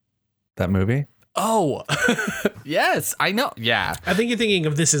 What? That movie? Oh, yes, I know. Yeah. I think you're thinking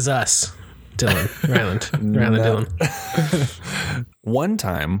of This Is Us, Dylan. Ryland Dylan. One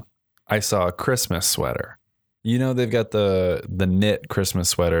time I saw a Christmas sweater. You know, they've got the knit Christmas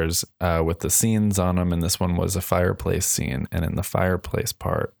sweaters with the scenes on them. And this one was a fireplace scene. And in the fireplace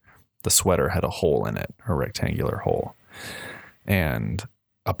part, the sweater had a hole in it, a rectangular hole, and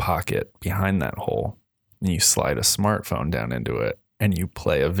a pocket behind that hole. And you slide a smartphone down into it and you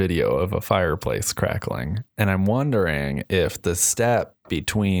play a video of a fireplace crackling. And I'm wondering if the step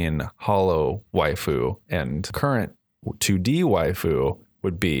between holo waifu and current 2D waifu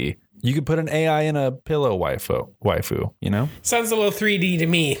would be, you could put an AI in a pillow waifu, you know? Sounds a little 3D to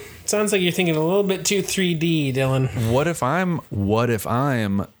me. Sounds like you're thinking a little bit too 3D, Dylan. What if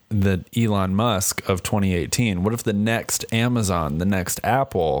I'm the Elon Musk of 2018? What if the next Amazon, the next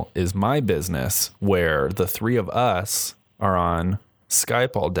Apple is my business, where the three of us are on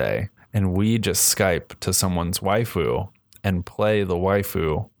Skype all day and we just Skype to someone's waifu and play the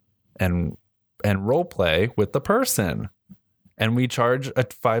waifu and role play with the person? And we charge a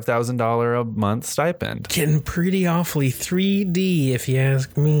 $5,000 a month stipend. Getting pretty awfully 3D, if you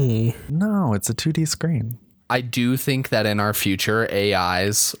ask me. No, it's a 2D screen. I do think that in our future,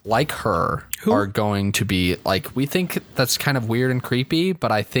 AIs like Her are going to be like, we think that's kind of weird and creepy,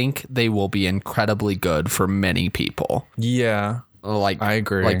 but I think they will be incredibly good for many people. Yeah. Like, I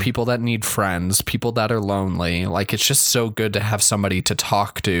agree. Like people that need friends, people that are lonely. Like, it's just so good to have somebody to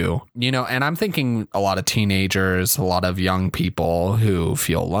talk to, you know. And I'm thinking a lot of teenagers, a lot of young people who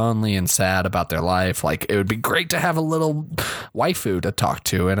feel lonely and sad about their life. Like, it would be great to have a little waifu to talk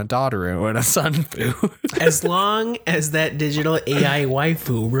to and a daughter and a sonfu. As long as that digital AI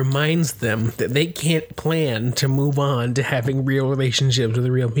waifu reminds them that they can't plan to move on to having real relationships with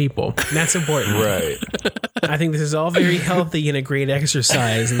real people. That's important. Right. I think this is all very healthy and a great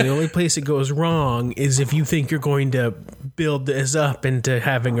exercise, and the only place it goes wrong is if you think you're going to build this up into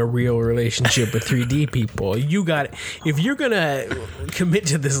having a real relationship with 3D people. If you're gonna commit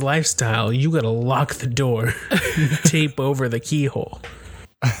to this lifestyle, you gotta lock the door, tape over the keyhole.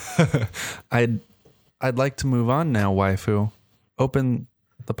 I'd like to move on now, waifu. Open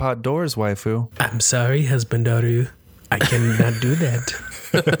the pod doors, waifu. I'm sorry, husbandaru. I cannot do that.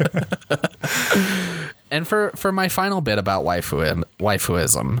 And for my final bit about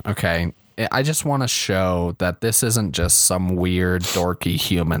waifuism, okay, I just want to show that this isn't just some weird, dorky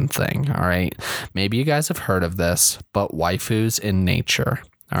human thing, all right? Maybe you guys have heard of this, but waifus in nature,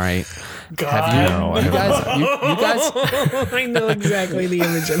 all right? God. Have you guys I know exactly the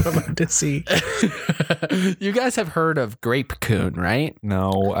image I'm about to see. You guys have heard of Grape Coon, right?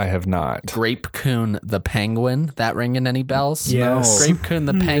 No, I have not. Grape Coon the penguin, that ringing any bells? Yes. No. Grape Coon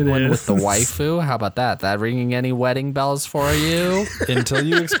the penguin with the waifu, how about that? That ringing any wedding bells for you? Until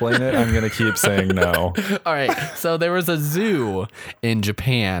you explain it, I'm going to keep saying no. All right. So there was a zoo in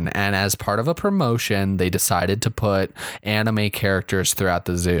Japan, and as part of a promotion, they decided to put anime characters throughout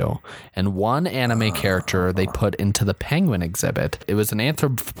the zoo. And one anime character they put into the penguin exhibit. It was an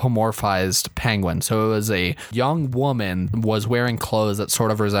anthropomorphized penguin. So it was a young woman was wearing clothes that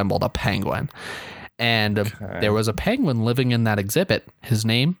sort of resembled a penguin. And there was a penguin living in that exhibit. His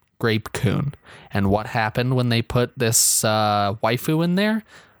name, Grape Coon. And what happened when they put this waifu in there?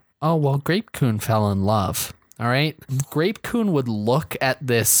 Oh, well, Grape Coon fell in love. All right. Grape Coon would look at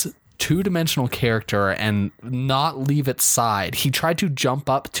this two-dimensional character and not leave its side. He tried to jump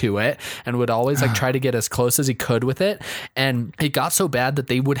up to it and would always like try to get as close as he could with it. And it got so bad that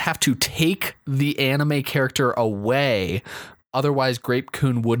they would have to take the anime character away. Otherwise, Grape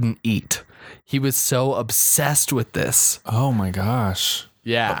Coon wouldn't eat. He was so obsessed with this. Oh my gosh.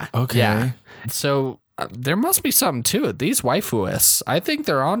 Yeah. Okay. Yeah. So there must be something to it. These waifuists, I think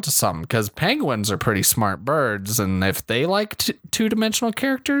they're onto something because penguins are pretty smart birds. And if they like two-dimensional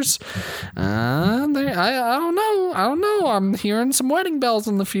characters, I don't know. I don't know. I'm hearing some wedding bells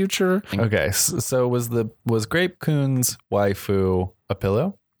in the future. Okay. So was Grape Coon's waifu a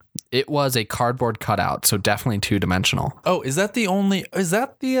pillow? It was a cardboard cutout, so definitely two-dimensional. Oh,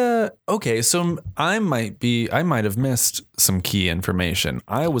 okay, so I might have missed some key information.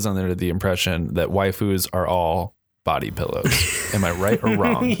 I was under the impression that waifus are all body pillows. Am I right or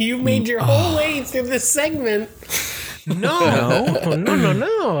wrong? You made your whole way through this segment. No.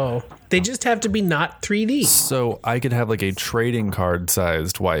 They just have to be not 3D. So I could have like a trading card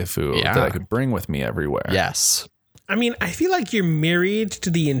sized waifu that I could bring with me everywhere. Yes. I mean, I feel like you're married to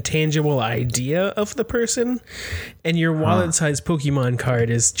the intangible idea of the person, and your wallet-sized Pokemon card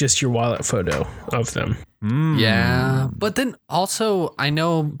is just your wallet photo of them. Yeah. But then also, I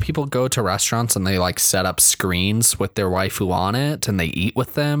know people go to restaurants and they like set up screens with their waifu on it and they eat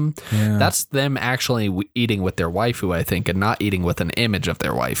with them. Yeah. That's them actually eating with their waifu, I think, and not eating with an image of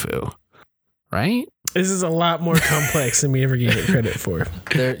their waifu. Right? This is a lot more complex than we ever gave it credit for.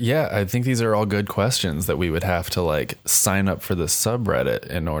 I think these are all good questions that we would have to like sign up for the subreddit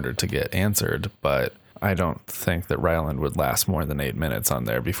in order to get answered. But I don't think that Ryland would last more than 8 minutes on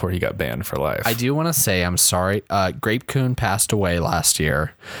there before he got banned for life. I do want to say I'm sorry. Grape Coon passed away last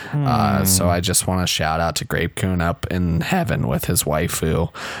year. So I just want to shout out to Grape Coon up in heaven with his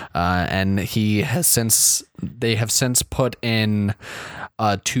waifu. And they have since put in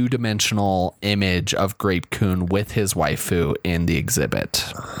a two-dimensional image of Grape Coon with his waifu in the exhibit.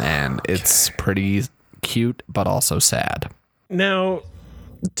 And it's pretty cute, but also sad. Now,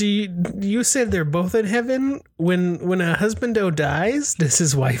 you said they're both in heaven? When a husbando dies, does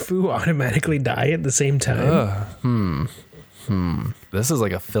his waifu automatically die at the same time? This is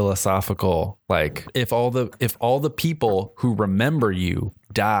like a philosophical, like if all the people who remember you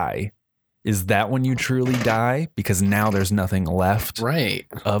die, is that when you truly die? Because now there's nothing left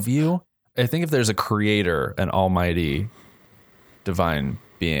of you. I think if there's a creator, an almighty divine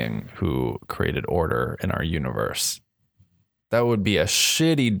being who created order in our universe, that would be a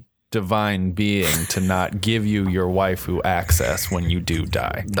shitty divine being to not give you your waifu access when you do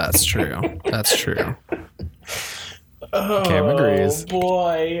die. That's true. Cam agrees.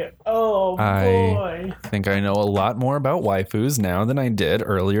 Boy. I think I know a lot more about waifus now than I did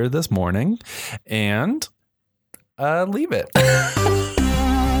earlier this morning. And leave it.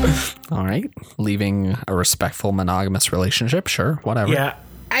 All right. Leaving a respectful monogamous relationship. Sure. Whatever. Yeah.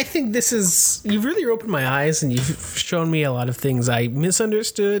 I think you've really opened my eyes and you've shown me a lot of things I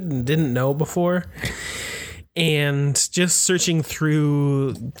misunderstood and didn't know before. And just searching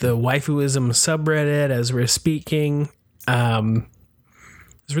through the waifuism subreddit as we're speaking,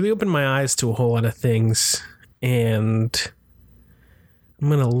 it's really opened my eyes to a whole lot of things. And I'm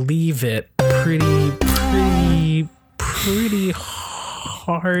going to leave it pretty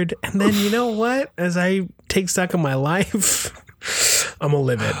hard. And then you know what? As I take stock of my life, I'm gonna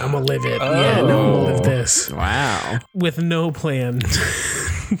live it. I'm gonna live this. Wow. With no plan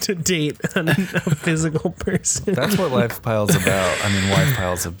to date a physical person. That's what Life Pile's about. I mean, Life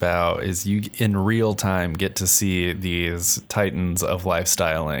Pile's about is you in real time get to see these titans of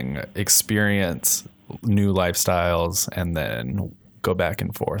lifestyling experience new lifestyles and then go back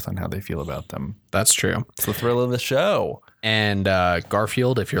and forth on how they feel about them. That's true. It's the thrill of the show. And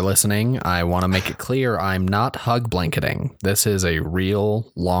Garfield, if you're listening, I want to make it clear I'm not hug blanketing. This is a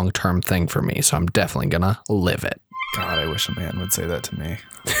real long-term thing for me, so I'm definitely going to live it. God, I wish a man would say that to me.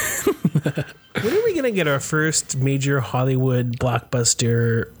 When are we going to get our first major Hollywood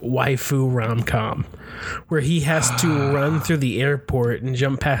blockbuster waifu rom-com where he has to run through the airport and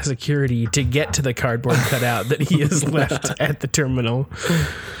jump past security to get to the cardboard cutout that he has left at the terminal?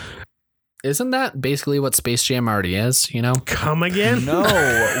 Isn't that basically what Space Jam already is, you know? Come again? No,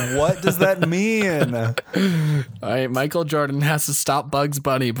 what does that mean? All right, Michael Jordan has to stop Bugs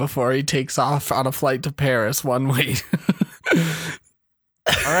Bunny before he takes off on a flight to Paris one way.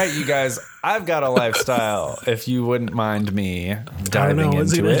 All right, you guys, I've got a lifestyle. If you wouldn't mind me I don't diving know.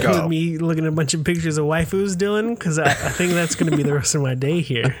 Is it into going it. to include me looking at a bunch of pictures of waifus, Dylan? Because I think that's going to be the rest of my day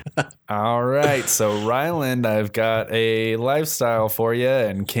here. All right, so Ryland, I've got a lifestyle for you,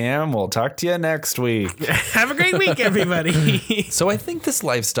 and Cam, we'll talk to you next week. Have a great week, everybody. So I think this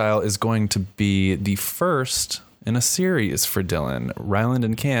lifestyle is going to be the first in a series for Dylan. Ryland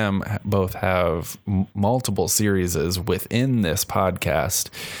and Cam both have multiple series within this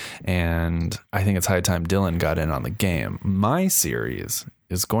podcast, and I think it's high time Dylan got in on the game. My series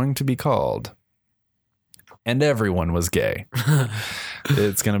is going to be called And Everyone Was Gay.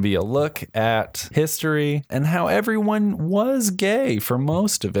 It's going to be a look at history and how everyone was gay for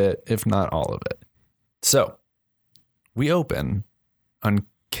most of it, if not all of it. So we open on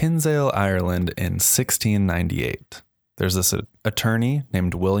Kinsale, Ireland in 1698. There's this attorney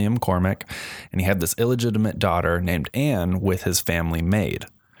named William Cormac, and he had this illegitimate daughter named Anne with his family maid.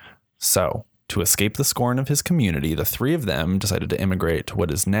 So, to escape the scorn of his community, the three of them decided to immigrate to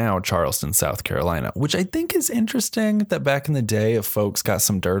what is now Charleston, South Carolina, which I think is interesting that back in the day, if folks got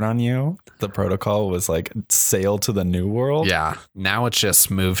some dirt on you, the protocol was like sail to the New World. Yeah, now it's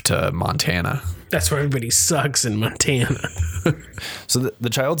just moved to Montana. That's where everybody sucks in Montana. So the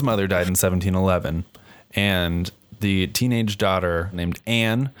child's mother died in 1711, and the teenage daughter named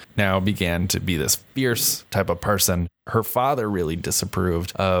Anne now began to be this fierce type of person. Her father really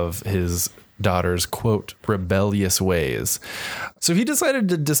disapproved of his daughter's, quote, rebellious ways. So he decided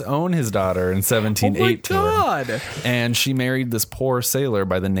to disown his daughter in 1718. Oh my God. And she married this poor sailor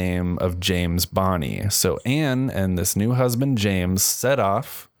by the name of James Bonney. So Anne and this new husband, James, set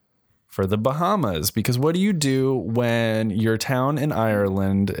off for the Bahamas, because what do you do when your town in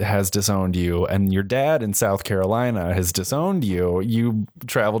Ireland has disowned you and your dad in South Carolina has disowned you? You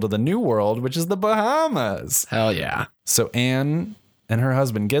travel to the New World, which is the Bahamas. Hell yeah. So Anne and her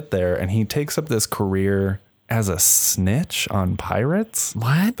husband get there, and he takes up this career as a snitch on pirates.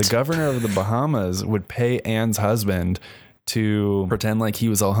 What? The governor of the Bahamas would pay Anne's husband to pretend like he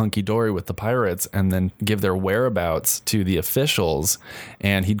was all hunky-dory with the pirates and then give their whereabouts to the officials,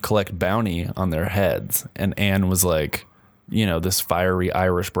 and he'd collect bounty on their heads. And Anne was like, you know, this fiery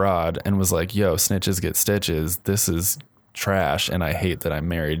Irish broad, and was like, yo, snitches get stitches. This is trash, and I hate that I'm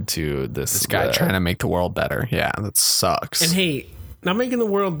married to this guy trying to make the world better. Yeah, that sucks. And hey, not making the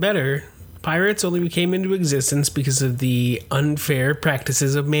world better. Pirates only came into existence because of the unfair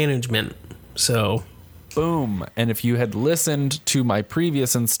practices of management. So... boom. And if you had listened to my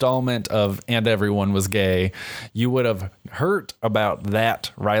previous installment of And Everyone Was Gay, you would have heard about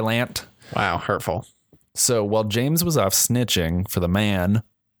that, Rylant. Wow, hurtful. So while James was off snitching for the man,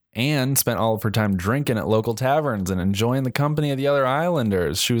 Anne spent all of her time drinking at local taverns and enjoying the company of the other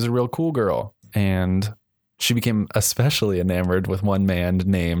islanders. She was a real cool girl. And she became especially enamored with one man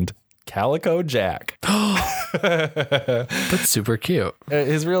named Calico Jack. That's super cute.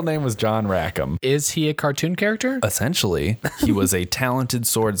 His real name was John Rackham. Is he a cartoon character? Essentially, he was a talented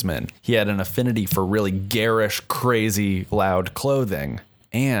swordsman. He had an affinity for really garish, crazy, loud clothing.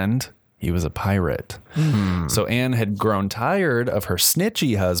 And he was a pirate. So Anne had grown tired of her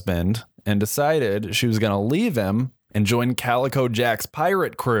snitchy husband and decided she was going to leave him and join Calico Jack's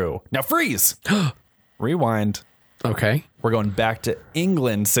pirate crew. Now freeze! Rewind. Okay. We're going back to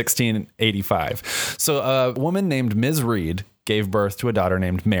England, 1685. So a woman named Ms. Reed gave birth to a daughter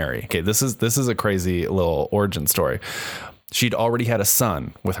named Mary. Okay, this is a crazy little origin story. She'd already had a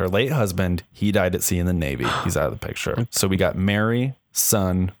son with her late husband. He died at sea in the Navy. He's out of the picture. So we got Mary,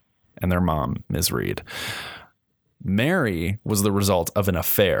 son, and their mom, Ms. Reed. Mary was the result of an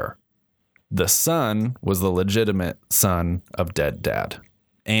affair. The son was the legitimate son of dead dad.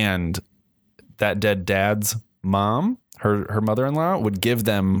 And that dead dad's mom, her mother-in-law, would give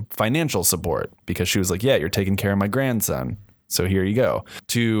them financial support because she was like, yeah, you're taking care of my grandson. So here you go.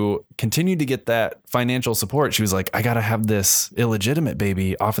 To continue to get that financial support, she was like, I got to have this illegitimate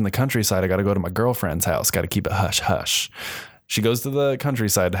baby off in the countryside. I got to go to my girlfriend's house. Got to keep it hush, hush. She goes to the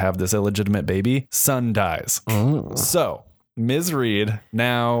countryside to have this illegitimate baby. Son dies. Oh. So Ms. Reed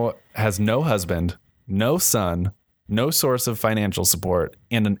now has no husband, no son, no source of financial support,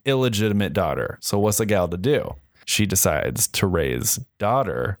 and an illegitimate daughter. So what's a gal to do? She decides to raise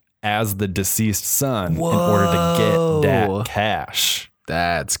daughter as the deceased son in order to get that cash.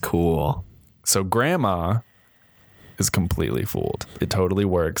 That's cool. So grandma is completely fooled. It totally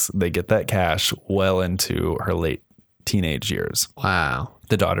works. They get that cash well into her late teenage years. Wow.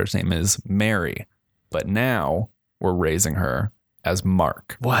 The daughter's name is Mary, but now we're raising her as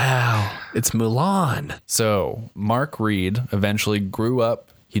Mark. Wow. It's Mulan. So Mark Reed eventually grew up.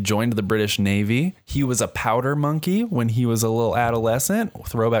 He joined the British Navy. He was a powder monkey when he was a little adolescent.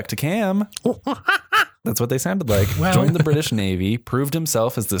 Throwback to Cam. That's what they sounded like. Well. Joined the British Navy, proved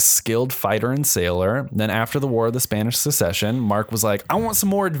himself as this skilled fighter and sailor. Then after the War of the Spanish Succession, Mark was like, I want some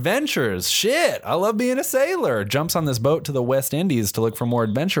more adventures. Shit, I love being a sailor. Jumps on this boat to the West Indies to look for more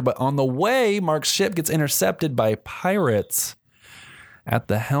adventure. But on the way, Mark's ship gets intercepted by pirates. At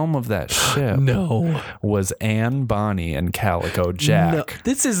the helm of that ship was Anne Bonny and Calico Jack. No,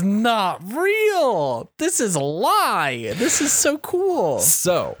 this is not real. This is a lie. This is so cool.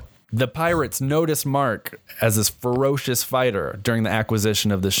 So the pirates noticed Mark as this ferocious fighter during the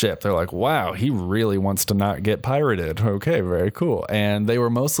acquisition of the ship. They're like, wow, he really wants to not get pirated. Okay, very cool. And they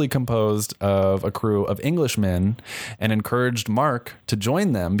were mostly composed of a crew of Englishmen and encouraged Mark to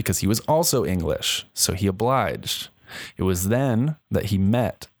join them because he was also English. So he obliged. It was then that he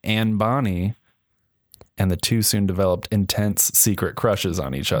met Anne Bonny, and the two soon developed intense secret crushes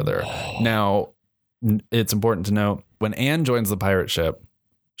on each other. Now, it's important to note, when Anne joins the pirate ship,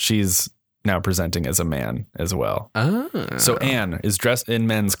 she's now presenting as a man as well. So Anne is dressed in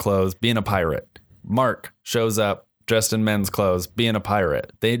men's clothes, being a pirate. Mark shows up dressed in men's clothes, being a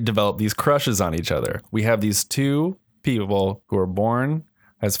pirate. They develop these crushes on each other. We have these two people who are born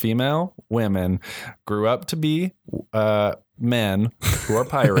as female women, grew up to be men who are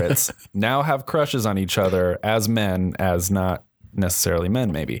pirates, now have crushes on each other as men, as not necessarily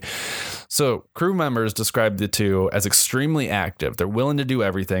men, maybe. So crew members describe the two as extremely active. They're willing to do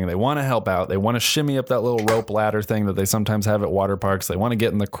everything. They want to help out. They want to shimmy up that little rope ladder thing that they sometimes have at water parks. They want to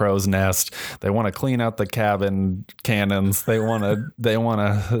get in the crow's nest. They want to clean out the cabin cannons. They want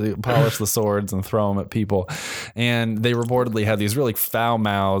to polish the swords and throw them at people. And they reportedly had these really foul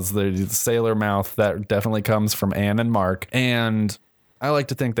mouths. The sailor mouth that definitely comes from Anne and Mark. And I like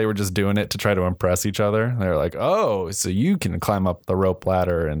to think they were just doing it to try to impress each other. They're like, oh, so you can climb up the rope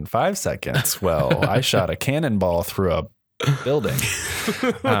ladder in 5 seconds. Well, I shot a cannonball through a building.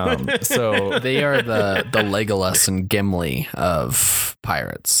 So they are the Legolas and Gimli of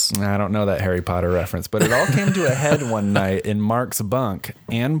pirates. I don't know that Harry Potter reference, but it all came to a head one night in Mark's bunk.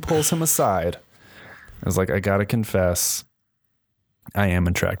 Anne pulls him aside. I was like, I got to confess, I am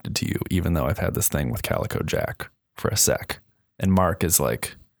attracted to you, even though I've had this thing with Calico Jack for a sec. And Mark is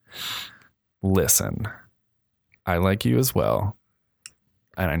like, listen, I like you as well.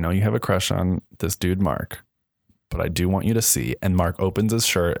 And I know you have a crush on this dude, Mark, but I do want you to see. And Mark opens his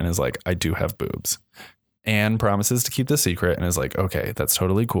shirt and is like, I do have boobs. Anne promises to keep the secret and is like, okay, that's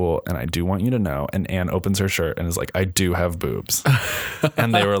totally cool. And I do want you to know. And Anne opens her shirt and is like, I do have boobs.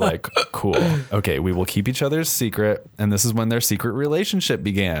 And they were like, cool. Okay, we will keep each other's secret. And this is when their secret relationship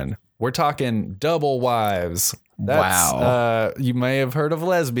began. We're talking double wives. Wow. You may have heard of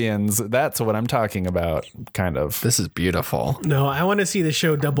lesbians. That's what I'm talking about, kind of. This is beautiful. No, I want to see the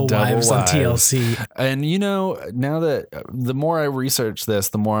show Double Wives on TLC. And, you know, now that the more I research this,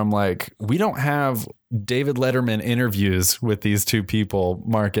 the more I'm like, we don't have David Letterman interviews with these two people,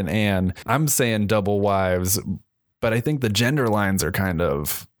 Mark and Anne. I'm saying double wives, but I think the gender lines are kind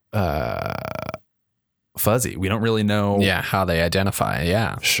of fuzzy. We don't really know. Yeah, how they identify.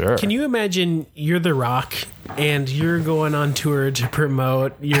 Yeah. Sure. Can you imagine you're The Rock and you're going on tour to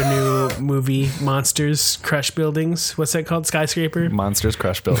promote your new movie, Monsters Crush Buildings? What's that called? Skyscraper? Monsters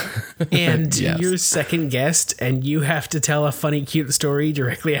Crush Buildings. And Yes. you're second guest and you have to tell a funny, cute story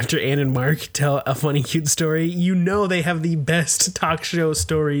directly after Anne and Mark tell a funny, cute story. You know they have the best talk show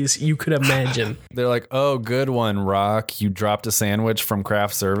stories you could imagine. They're like, oh, good one, Rock. You dropped a sandwich from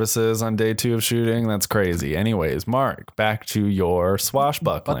craft services on day 2 of shooting. That's crazy. Anyways, Mark, back to your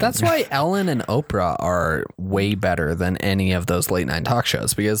swashbuckling. But that's why Ellen and Oprah are way better than any of those late night talk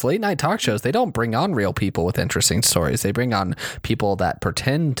shows, because late night talk shows, they don't bring on real people with interesting stories. They bring on people that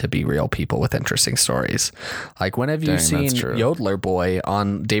pretend to be real people with interesting stories. Like, when have you seen Yodeler Boy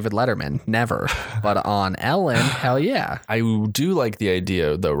on David Letterman? Never. But on Ellen, hell yeah. I do like the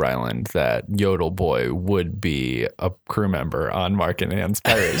idea, though, Ryland, that Yodel Boy would be a crew member on Mark and Anne's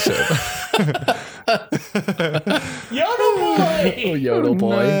pirate ship. Yodel Boy! Oh, Yodel Boy.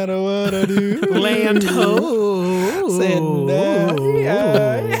 No matter what I do. Land ho!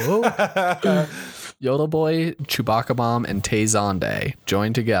 Yodel Boy, Chewbacca Bomb, and Tezonde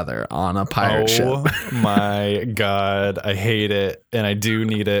join together on a pirate ship. Oh my God. I hate it. And I do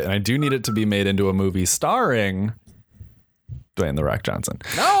need it. And I do need it to be made into a movie starring Dwayne The Rock Johnson.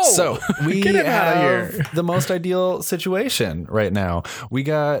 No! So we Get him outta have here. the most ideal situation right now. We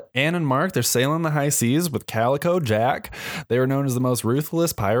got Ann and Mark. They're sailing the high seas with Calico Jack. They were known as the most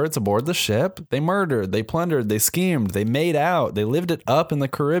ruthless pirates aboard the ship. They murdered, they plundered, they schemed, they made out. They lived it up in the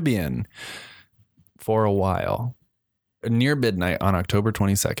Caribbean for a while. Near midnight on October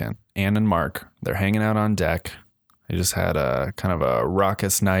 22nd, Ann and Mark, they're hanging out on deck. They just had a kind of a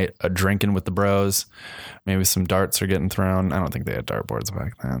raucous night, a drinking with the bros. Maybe some darts are getting thrown. I don't think they had dartboards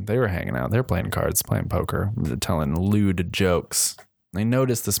back then. They were hanging out. They were playing cards, playing poker, telling lewd jokes. They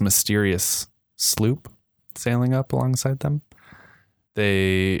noticed this mysterious sloop sailing up alongside them.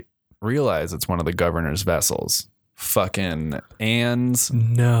 They realize it's one of the governor's vessels. Fucking Ann's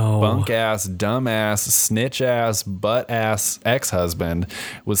bunk ass, dumb ass, snitch ass, butt ass ex-husband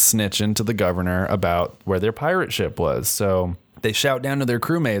was snitching to the governor about where their pirate ship was. So they shout down to their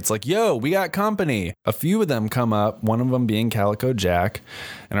crewmates like, yo, we got company. A few of them come up, one of them being Calico Jack,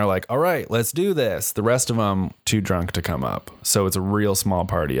 and are like, all right, let's do this. The rest of them too drunk to come up. So it's a real small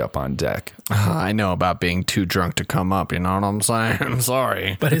party up on deck. I know about being too drunk to come up, you know what I'm saying? I'm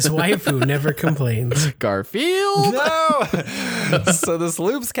sorry. But his waifu never complains. Garfield? No! So the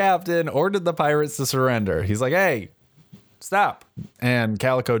sloop's captain ordered the pirates to surrender. He's like, hey, stop. And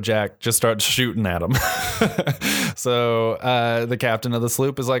Calico Jack just starts shooting at him. So the captain of the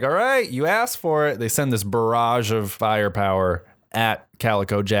sloop is like, all right, you asked for it. They send this barrage of firepower at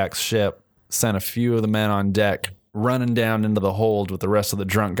Calico Jack's ship, sent a few of the men on deck running down into the hold with the rest of the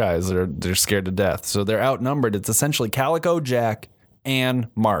drunk guys that they're scared to death. So they're outnumbered. It's essentially Calico Jack and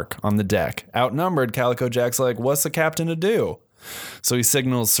Mark on the deck. Outnumbered, Calico Jack's like, what's the captain to do? So he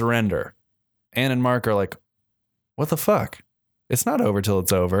signals surrender. Ann and Mark are like, what the fuck? It's not over till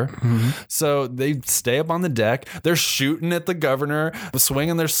it's over. Mm-hmm. So they stay up on the deck. They're shooting at the governor,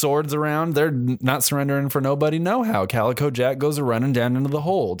 swinging their swords around. They're not surrendering for nobody know how. Calico Jack goes running down into the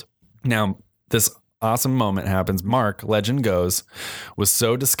hold. Now, this awesome moment happens. Mark, legend goes, was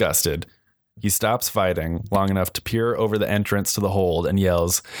so disgusted, he stops fighting long enough to peer over the entrance to the hold and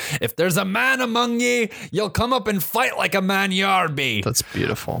yells, if there's a man among ye, you'll come up and fight like a man Yarby. That's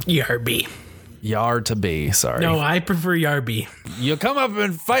beautiful. Yarby. Yar to be, sorry. No, I prefer Yarby. You come up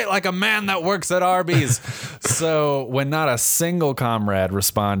and fight like a man that works at Arby's. So when not a single comrade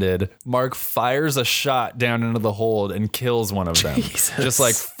responded, Mark fires a shot down into the hold and kills one of them. Jesus. Just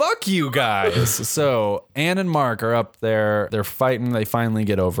like, fuck you guys. So Ann and Mark are up there. They're fighting. They finally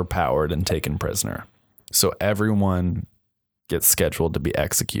get overpowered and taken prisoner. So everyone gets scheduled to be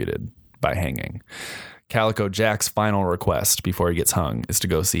executed by hanging. Calico Jack's final request before he gets hung is to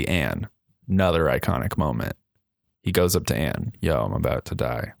go see Ann. Another iconic moment. He goes up to Ann. Yo, I'm about to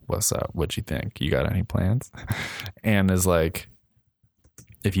die. What's up? What'd you think? You got any plans? Ann is like,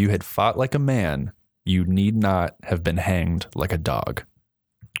 if you had fought like a man, you need not have been hanged like a dog.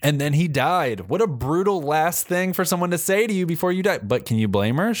 And then he died. What a brutal last thing for someone to say to you before you die. But can you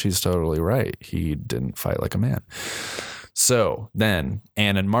blame her? She's totally right. He didn't fight like a man. So then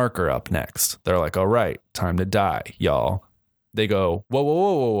Ann and Mark are up next. They're like, all right, time to die, y'all. They go, whoa, whoa,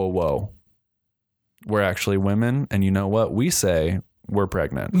 whoa, whoa, whoa, whoa. We're actually women, and you know what? We say we're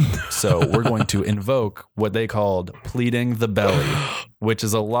pregnant. So we're going to invoke what they called pleading the belly, which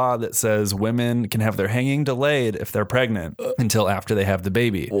is a law that says women can have their hanging delayed if they're pregnant until after they have the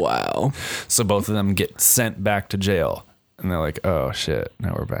baby. Wow. So both of them get sent back to jail. And they're like, oh, shit,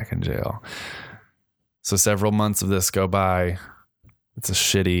 now we're back in jail. So several months of this go by. It's a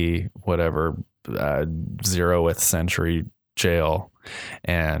shitty, whatever, 0th century jail.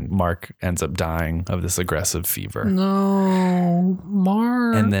 And Mark ends up dying of this aggressive fever. No,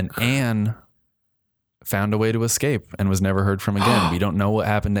 Mark. And then Ann found a way to escape and was never heard from again. We don't know what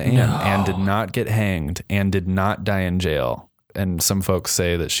happened to Ann. No. Ann did not get hanged. Ann did not die in jail. And some folks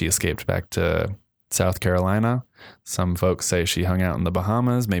say that she escaped back to South Carolina. Some folks say she hung out in the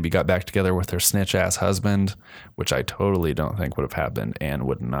Bahamas, maybe got back together with her snitch ass husband, which I totally don't think would have happened. Ann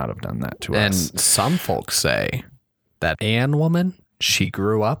would not have done that to us. And some folks say that Ann woman, she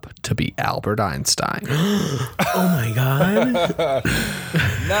grew up to be Albert Einstein. Oh my God.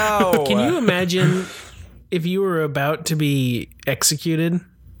 No. Can you imagine if you were about to be executed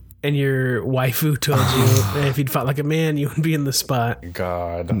and your waifu told you that if you'd fought like a man, you would be in the spot?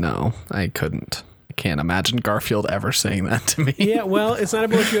 God. No, I couldn't. I can't imagine Garfield ever saying that to me. Yeah, well, it's not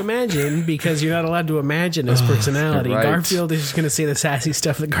about what you imagine because you're not allowed to imagine his personality. Right. Garfield is just going to say the sassy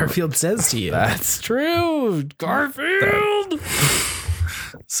stuff that Garfield says to you. That's true. Garfield.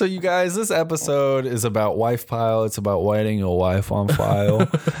 So you guys, this episode is about wife pile. It's about whiting your wife on file.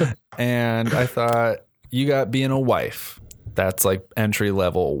 And I thought you got being a wife. That's like entry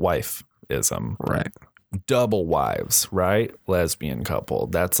level wife-ism. Right. double wives, right? Lesbian couple.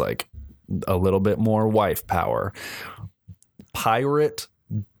 That's like a little bit more wife power. Pirate,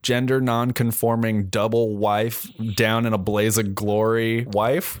 gender non-conforming double wife down in a blaze of glory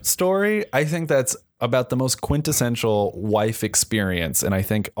wife story. I think that's about the most quintessential wife experience. And I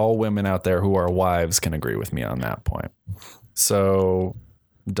think all women out there who are wives can agree with me on that point. So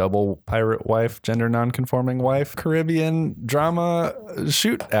double pirate wife, gender non-conforming wife, Caribbean drama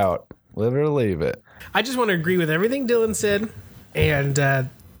shootout. Live it or leave it. I just want to agree with everything Dylan said. And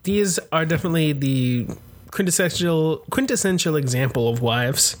these are definitely the quintessential example of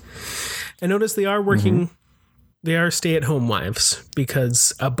wives. And notice they are working, they are stay-at-home wives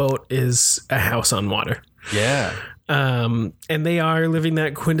because a boat is a house on water. Yeah. And they are living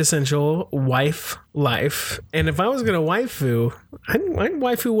that quintessential wife life. And if I was going to waifu, I'd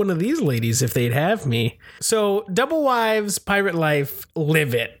waifu one of these ladies if they'd have me. So double wives, pirate life,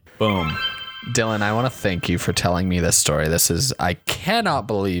 live it. Boom. Dylan, I want to thank you for telling me this story. I cannot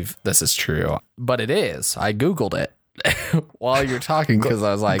believe this is true, but it is. I Googled it while you're talking because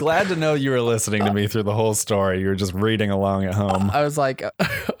I was like, glad to know you were listening to me through the whole story. You were just reading along at home. I was like,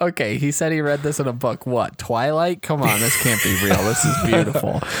 okay, he said he read this in a book. What? Twilight? Come on, this can't be real. This is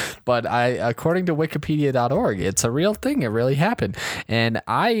beautiful. But according to wikipedia.org, it's a real thing. It really happened. And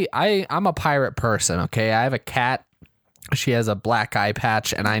I'm a pirate person. Okay. I have a cat. She has a black eye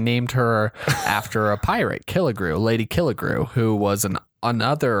patch, and I named her after a pirate, Killigrew, Lady Killigrew, who was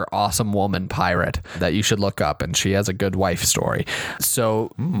another awesome woman pirate that you should look up, and she has a good wife story.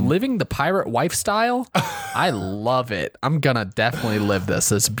 So living the pirate wife style, I love it. I'm gonna definitely live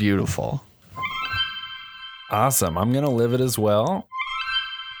this. It's beautiful. Awesome. I'm gonna live it as well.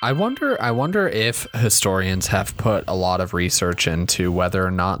 I wonder if historians have put a lot of research into whether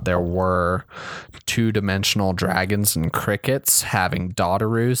or not there were two-dimensional dragons and crickets having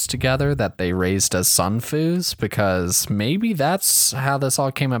daughteroos together that they raised as sunfoos, because maybe that's how this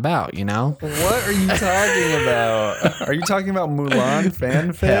all came about, you know? What are you talking about? Are you talking about Mulan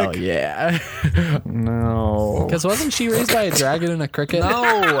fanfic? Hell yeah. No. Because wasn't she raised by a dragon and a cricket?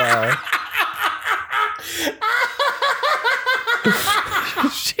 No.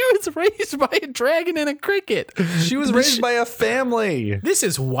 She was raised by a dragon and a cricket. She was raised by a family. This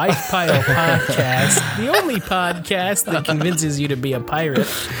is Wife Pile Podcast, the only podcast that convinces you to be a pirate.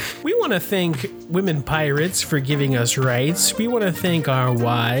 We want to thank women pirates for giving us rights. We want to thank our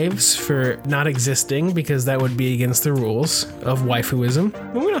wives for not existing because that would be against the rules of waifuism.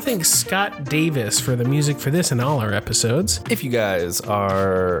 And we want to thank Scott Davis for the music for this and all our episodes. If you guys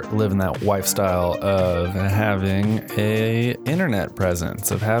are living that wife style of having a internet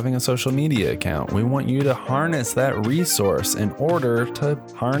presence, of having a social media account, we want you to harness that resource in order to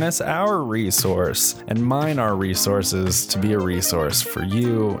harness our resource and mine our resources to be a resource for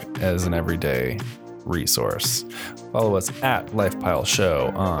you as an everyday resource. Follow us at Lifepile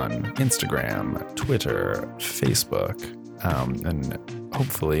Show on Instagram, Twitter, Facebook, and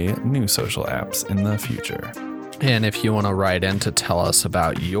hopefully new social apps in the future. And if you want to write in to tell us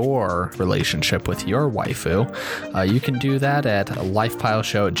about your relationship with your waifu, you can do that at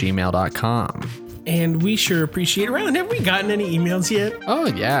lifepileshow@gmail.com. And we sure appreciate it. Ryan, have we gotten any emails yet? Oh,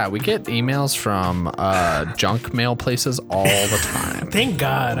 yeah. We get emails from junk mail places all the time. Thank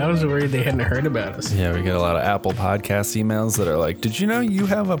God. I was worried they hadn't heard about us. Yeah, we get a lot of Apple Podcast emails that are like, did you know you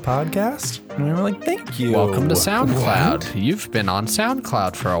have a podcast? And we were like, thank you. Welcome to SoundCloud. You've been on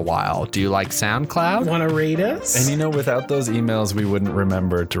SoundCloud for a while. Do you like SoundCloud? Want to rate us? And you know, without those emails, we wouldn't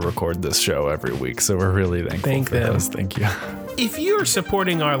remember to record this show every week. So we're really thankful for those. Thank you. If you're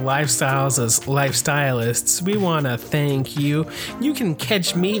supporting our lifestyles as lifestylists, we want to thank you. You can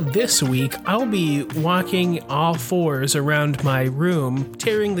catch me this week. I'll be walking all fours around my room,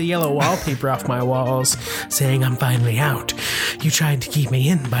 tearing the yellow wallpaper off my walls, saying, I'm finally out. You tried to keep me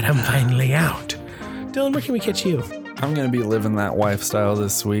in, but I'm finally out. Dylan, where can we catch you? I'm going to be living that wife style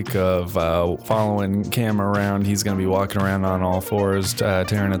this week of following Cam around. He's going to be walking around on all fours,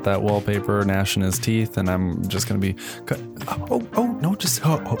 tearing at that wallpaper, gnashing his teeth, and I'm just going to be... just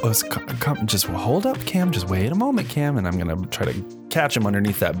hold up, Cam. Just wait a moment, Cam. And I'm going to try to catch him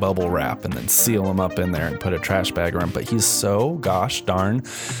underneath that bubble wrap and then seal him up in there and put a trash bag around. But he's so gosh darn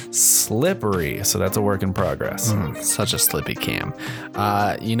slippery. So that's a work in progress. Such a slippy Cam.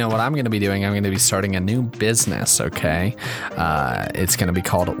 You know what I'm going to be doing? I'm going to be starting a new business, okay? It's going to be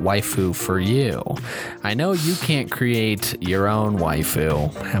called Waifu for You. I know you can't create your own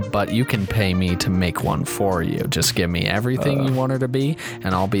waifu, but you can pay me to make one for you. Just give me everything you want her to be,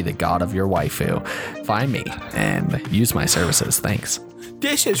 and I'll be the god of your waifu. Find me and use my services. Thanks.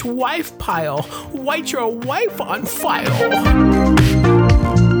 This is Wife Pile. Write your wife on file.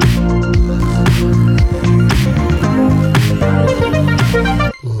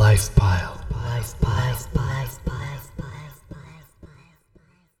 life pile.